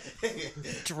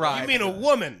 You mean a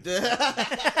woman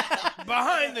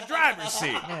behind the driver's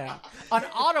seat? Yeah. An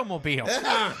automobile.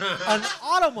 An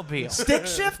automobile. Stick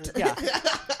shift? Yeah.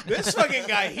 This fucking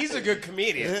guy, he's a good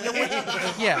comedian.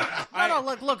 Yeah. No,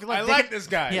 look. I like this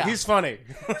guy. Yeah. He's funny.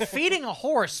 Feeding a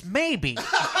horse, maybe.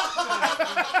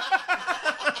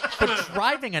 But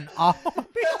driving an automobile?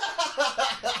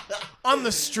 On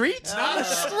the street? On the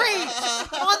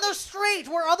street! On the street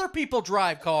where other people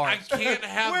drive I cars. can't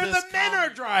have Where this the men are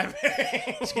driving.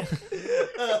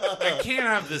 I can't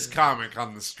have this comic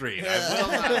on the street.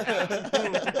 I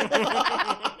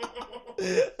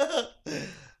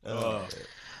will not.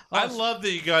 I love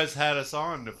that you guys had us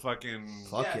on to fucking.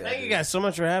 Fuck yeah. Thank you dude. guys so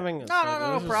much for having us. No,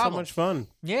 no This was problem. So much fun.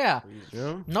 Yeah. You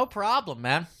know? No problem,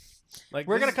 man. Like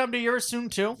We're this- going to come to yours soon,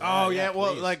 too. Oh yeah,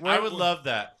 well, please. like I would love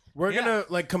that. We're Yeah. gonna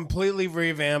like completely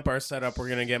revamp our setup. We're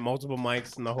gonna get multiple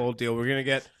mics and the whole deal. We're gonna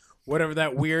get whatever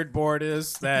that weird board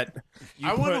is that you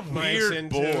I want put a mics weird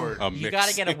into. board. A You mix. got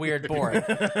to get a weird board.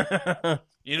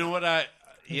 You know what I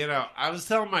was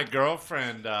telling my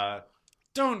girlfriend,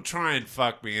 don't try and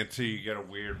fuck me until you get a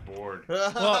weird board.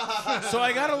 Well, so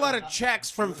I got a lot of checks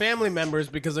from family members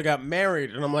because I got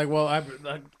married, and I'm like, well,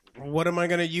 what am I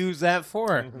gonna use that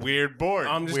for? Weird board.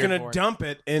 I'm just Weird gonna board. dump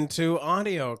it into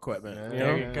audio equipment. You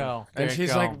There know? you go. And There she's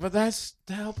you go. like, but that's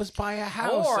to help us buy a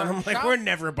house. Or and I'm like, shop- we're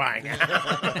never buying a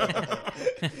house.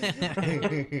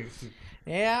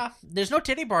 Yeah, there's no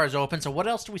titty bars open, so what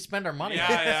else do we spend our money on?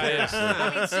 Yeah.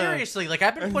 I mean, seriously, like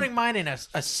I've been putting mine in a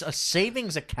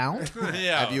savings account.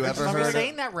 Yeah. Have you ever Am I heard?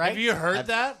 saying that right? Have you heard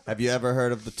that? Have you ever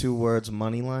heard of the 2 words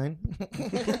money line?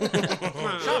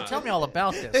 Sean, tell me all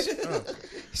about this.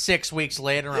 6 weeks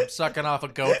later, I'm sucking off a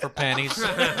goat for pennies.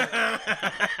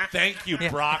 Thank you,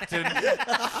 Brockton.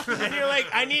 And you're like,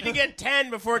 I need to get 10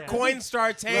 before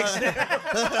Coinstar takes it.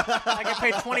 I get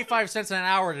paid 25 cents an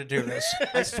hour to do this.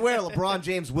 I swear LeBron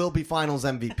James will be Finals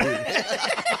MVP.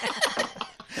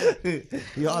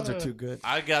 The odds are too good.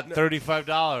 I got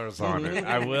 $35 on it.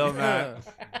 I will not.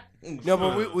 No,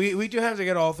 but we do have to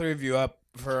get all 3 of you up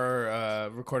for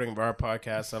recording of our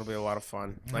podcast. That'll be a lot of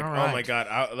fun. Like, All right. oh my god,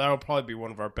 that'll probably be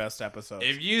one of our best episodes.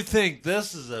 If you think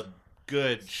this is a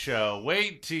good show,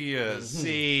 wait till you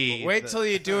see. Wait till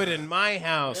you do it in my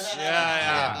house,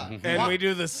 Yeah. and we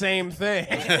do the same thing.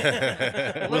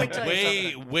 Let me tell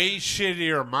you something. Way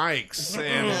shittier mics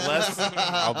and less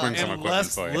I'll bring some and equipment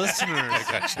less for you.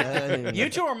 listeners. You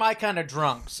two are my kind of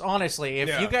drunks, honestly. If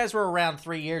Yeah. you guys were around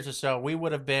 3 years or so, we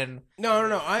would have been. No.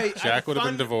 Jack would have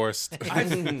been divorced. I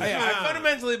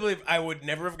fundamentally believe I would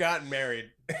never have gotten married.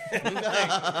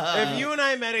 If you and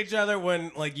I met each other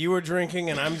when like you were drinking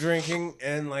and I'm drinking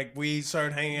and like we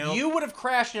started hanging out, You would have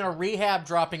crashed in a rehab,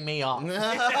 dropping me off.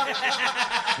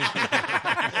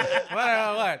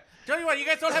 What? Tell you what, you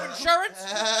guys don't have insurance?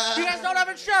 You guys don't have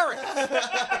insurance?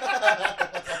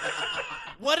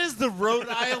 What is the Rhode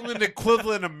Island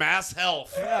equivalent of Mass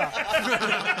Health?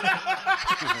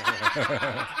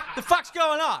 The fuck's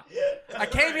going on? I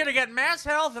came here to get mass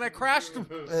health and I crashed. You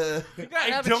guys I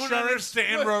have don't insurance?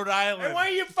 understand Rhode Island. and why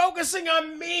are you focusing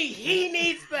on me? He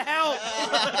needs the help.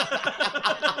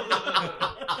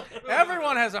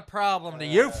 Everyone has a problem to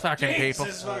you fucking people.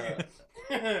 Jesus fucking-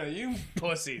 you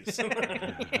pussies.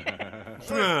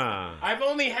 Huh. I've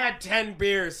only had 10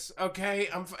 beers. Okay,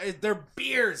 they're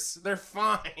beers. They're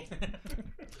fine.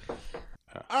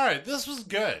 All right, this was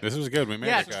good. This was good. We made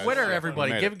Yeah, it, guys. Twitter, We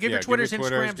everybody. made Give it. your Yeah, Twitters, give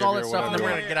Instagrams, give all your that stuff, and then we're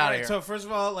whatever. gonna get out of here. So first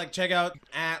of all, like check out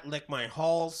at Lick My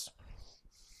Halls.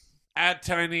 At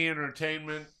Tiny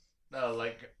Entertainment,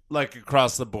 like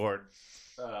across the board.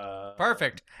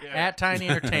 Perfect. Yeah. At Tiny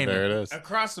There Entertainment. it is.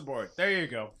 Across the board. There you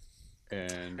go.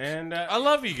 And I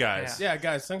love you guys. Yeah,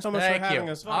 guys, thanks so much for Thank having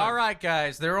you. us. on. All right,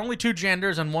 guys. There are only 2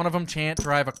 genders, and one of them can't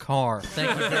drive a car. Thank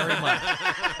you very much.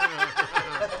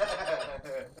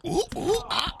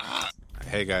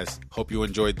 hey guys, hope you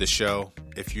enjoyed the show.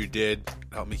 If you did,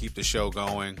 help me keep the show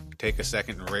going. Take a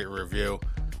second and rate and review.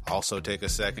 Also take a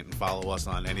second and follow us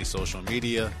on any social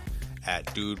media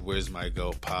at Dude Where's My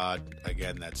Go Pod.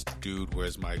 Again, that's Dude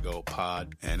Where's My Go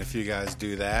Pod. And if you guys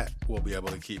do that, we'll be able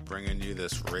to keep bringing you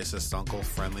this racist uncle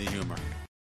friendly humor.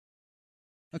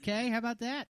 Okay, how about that?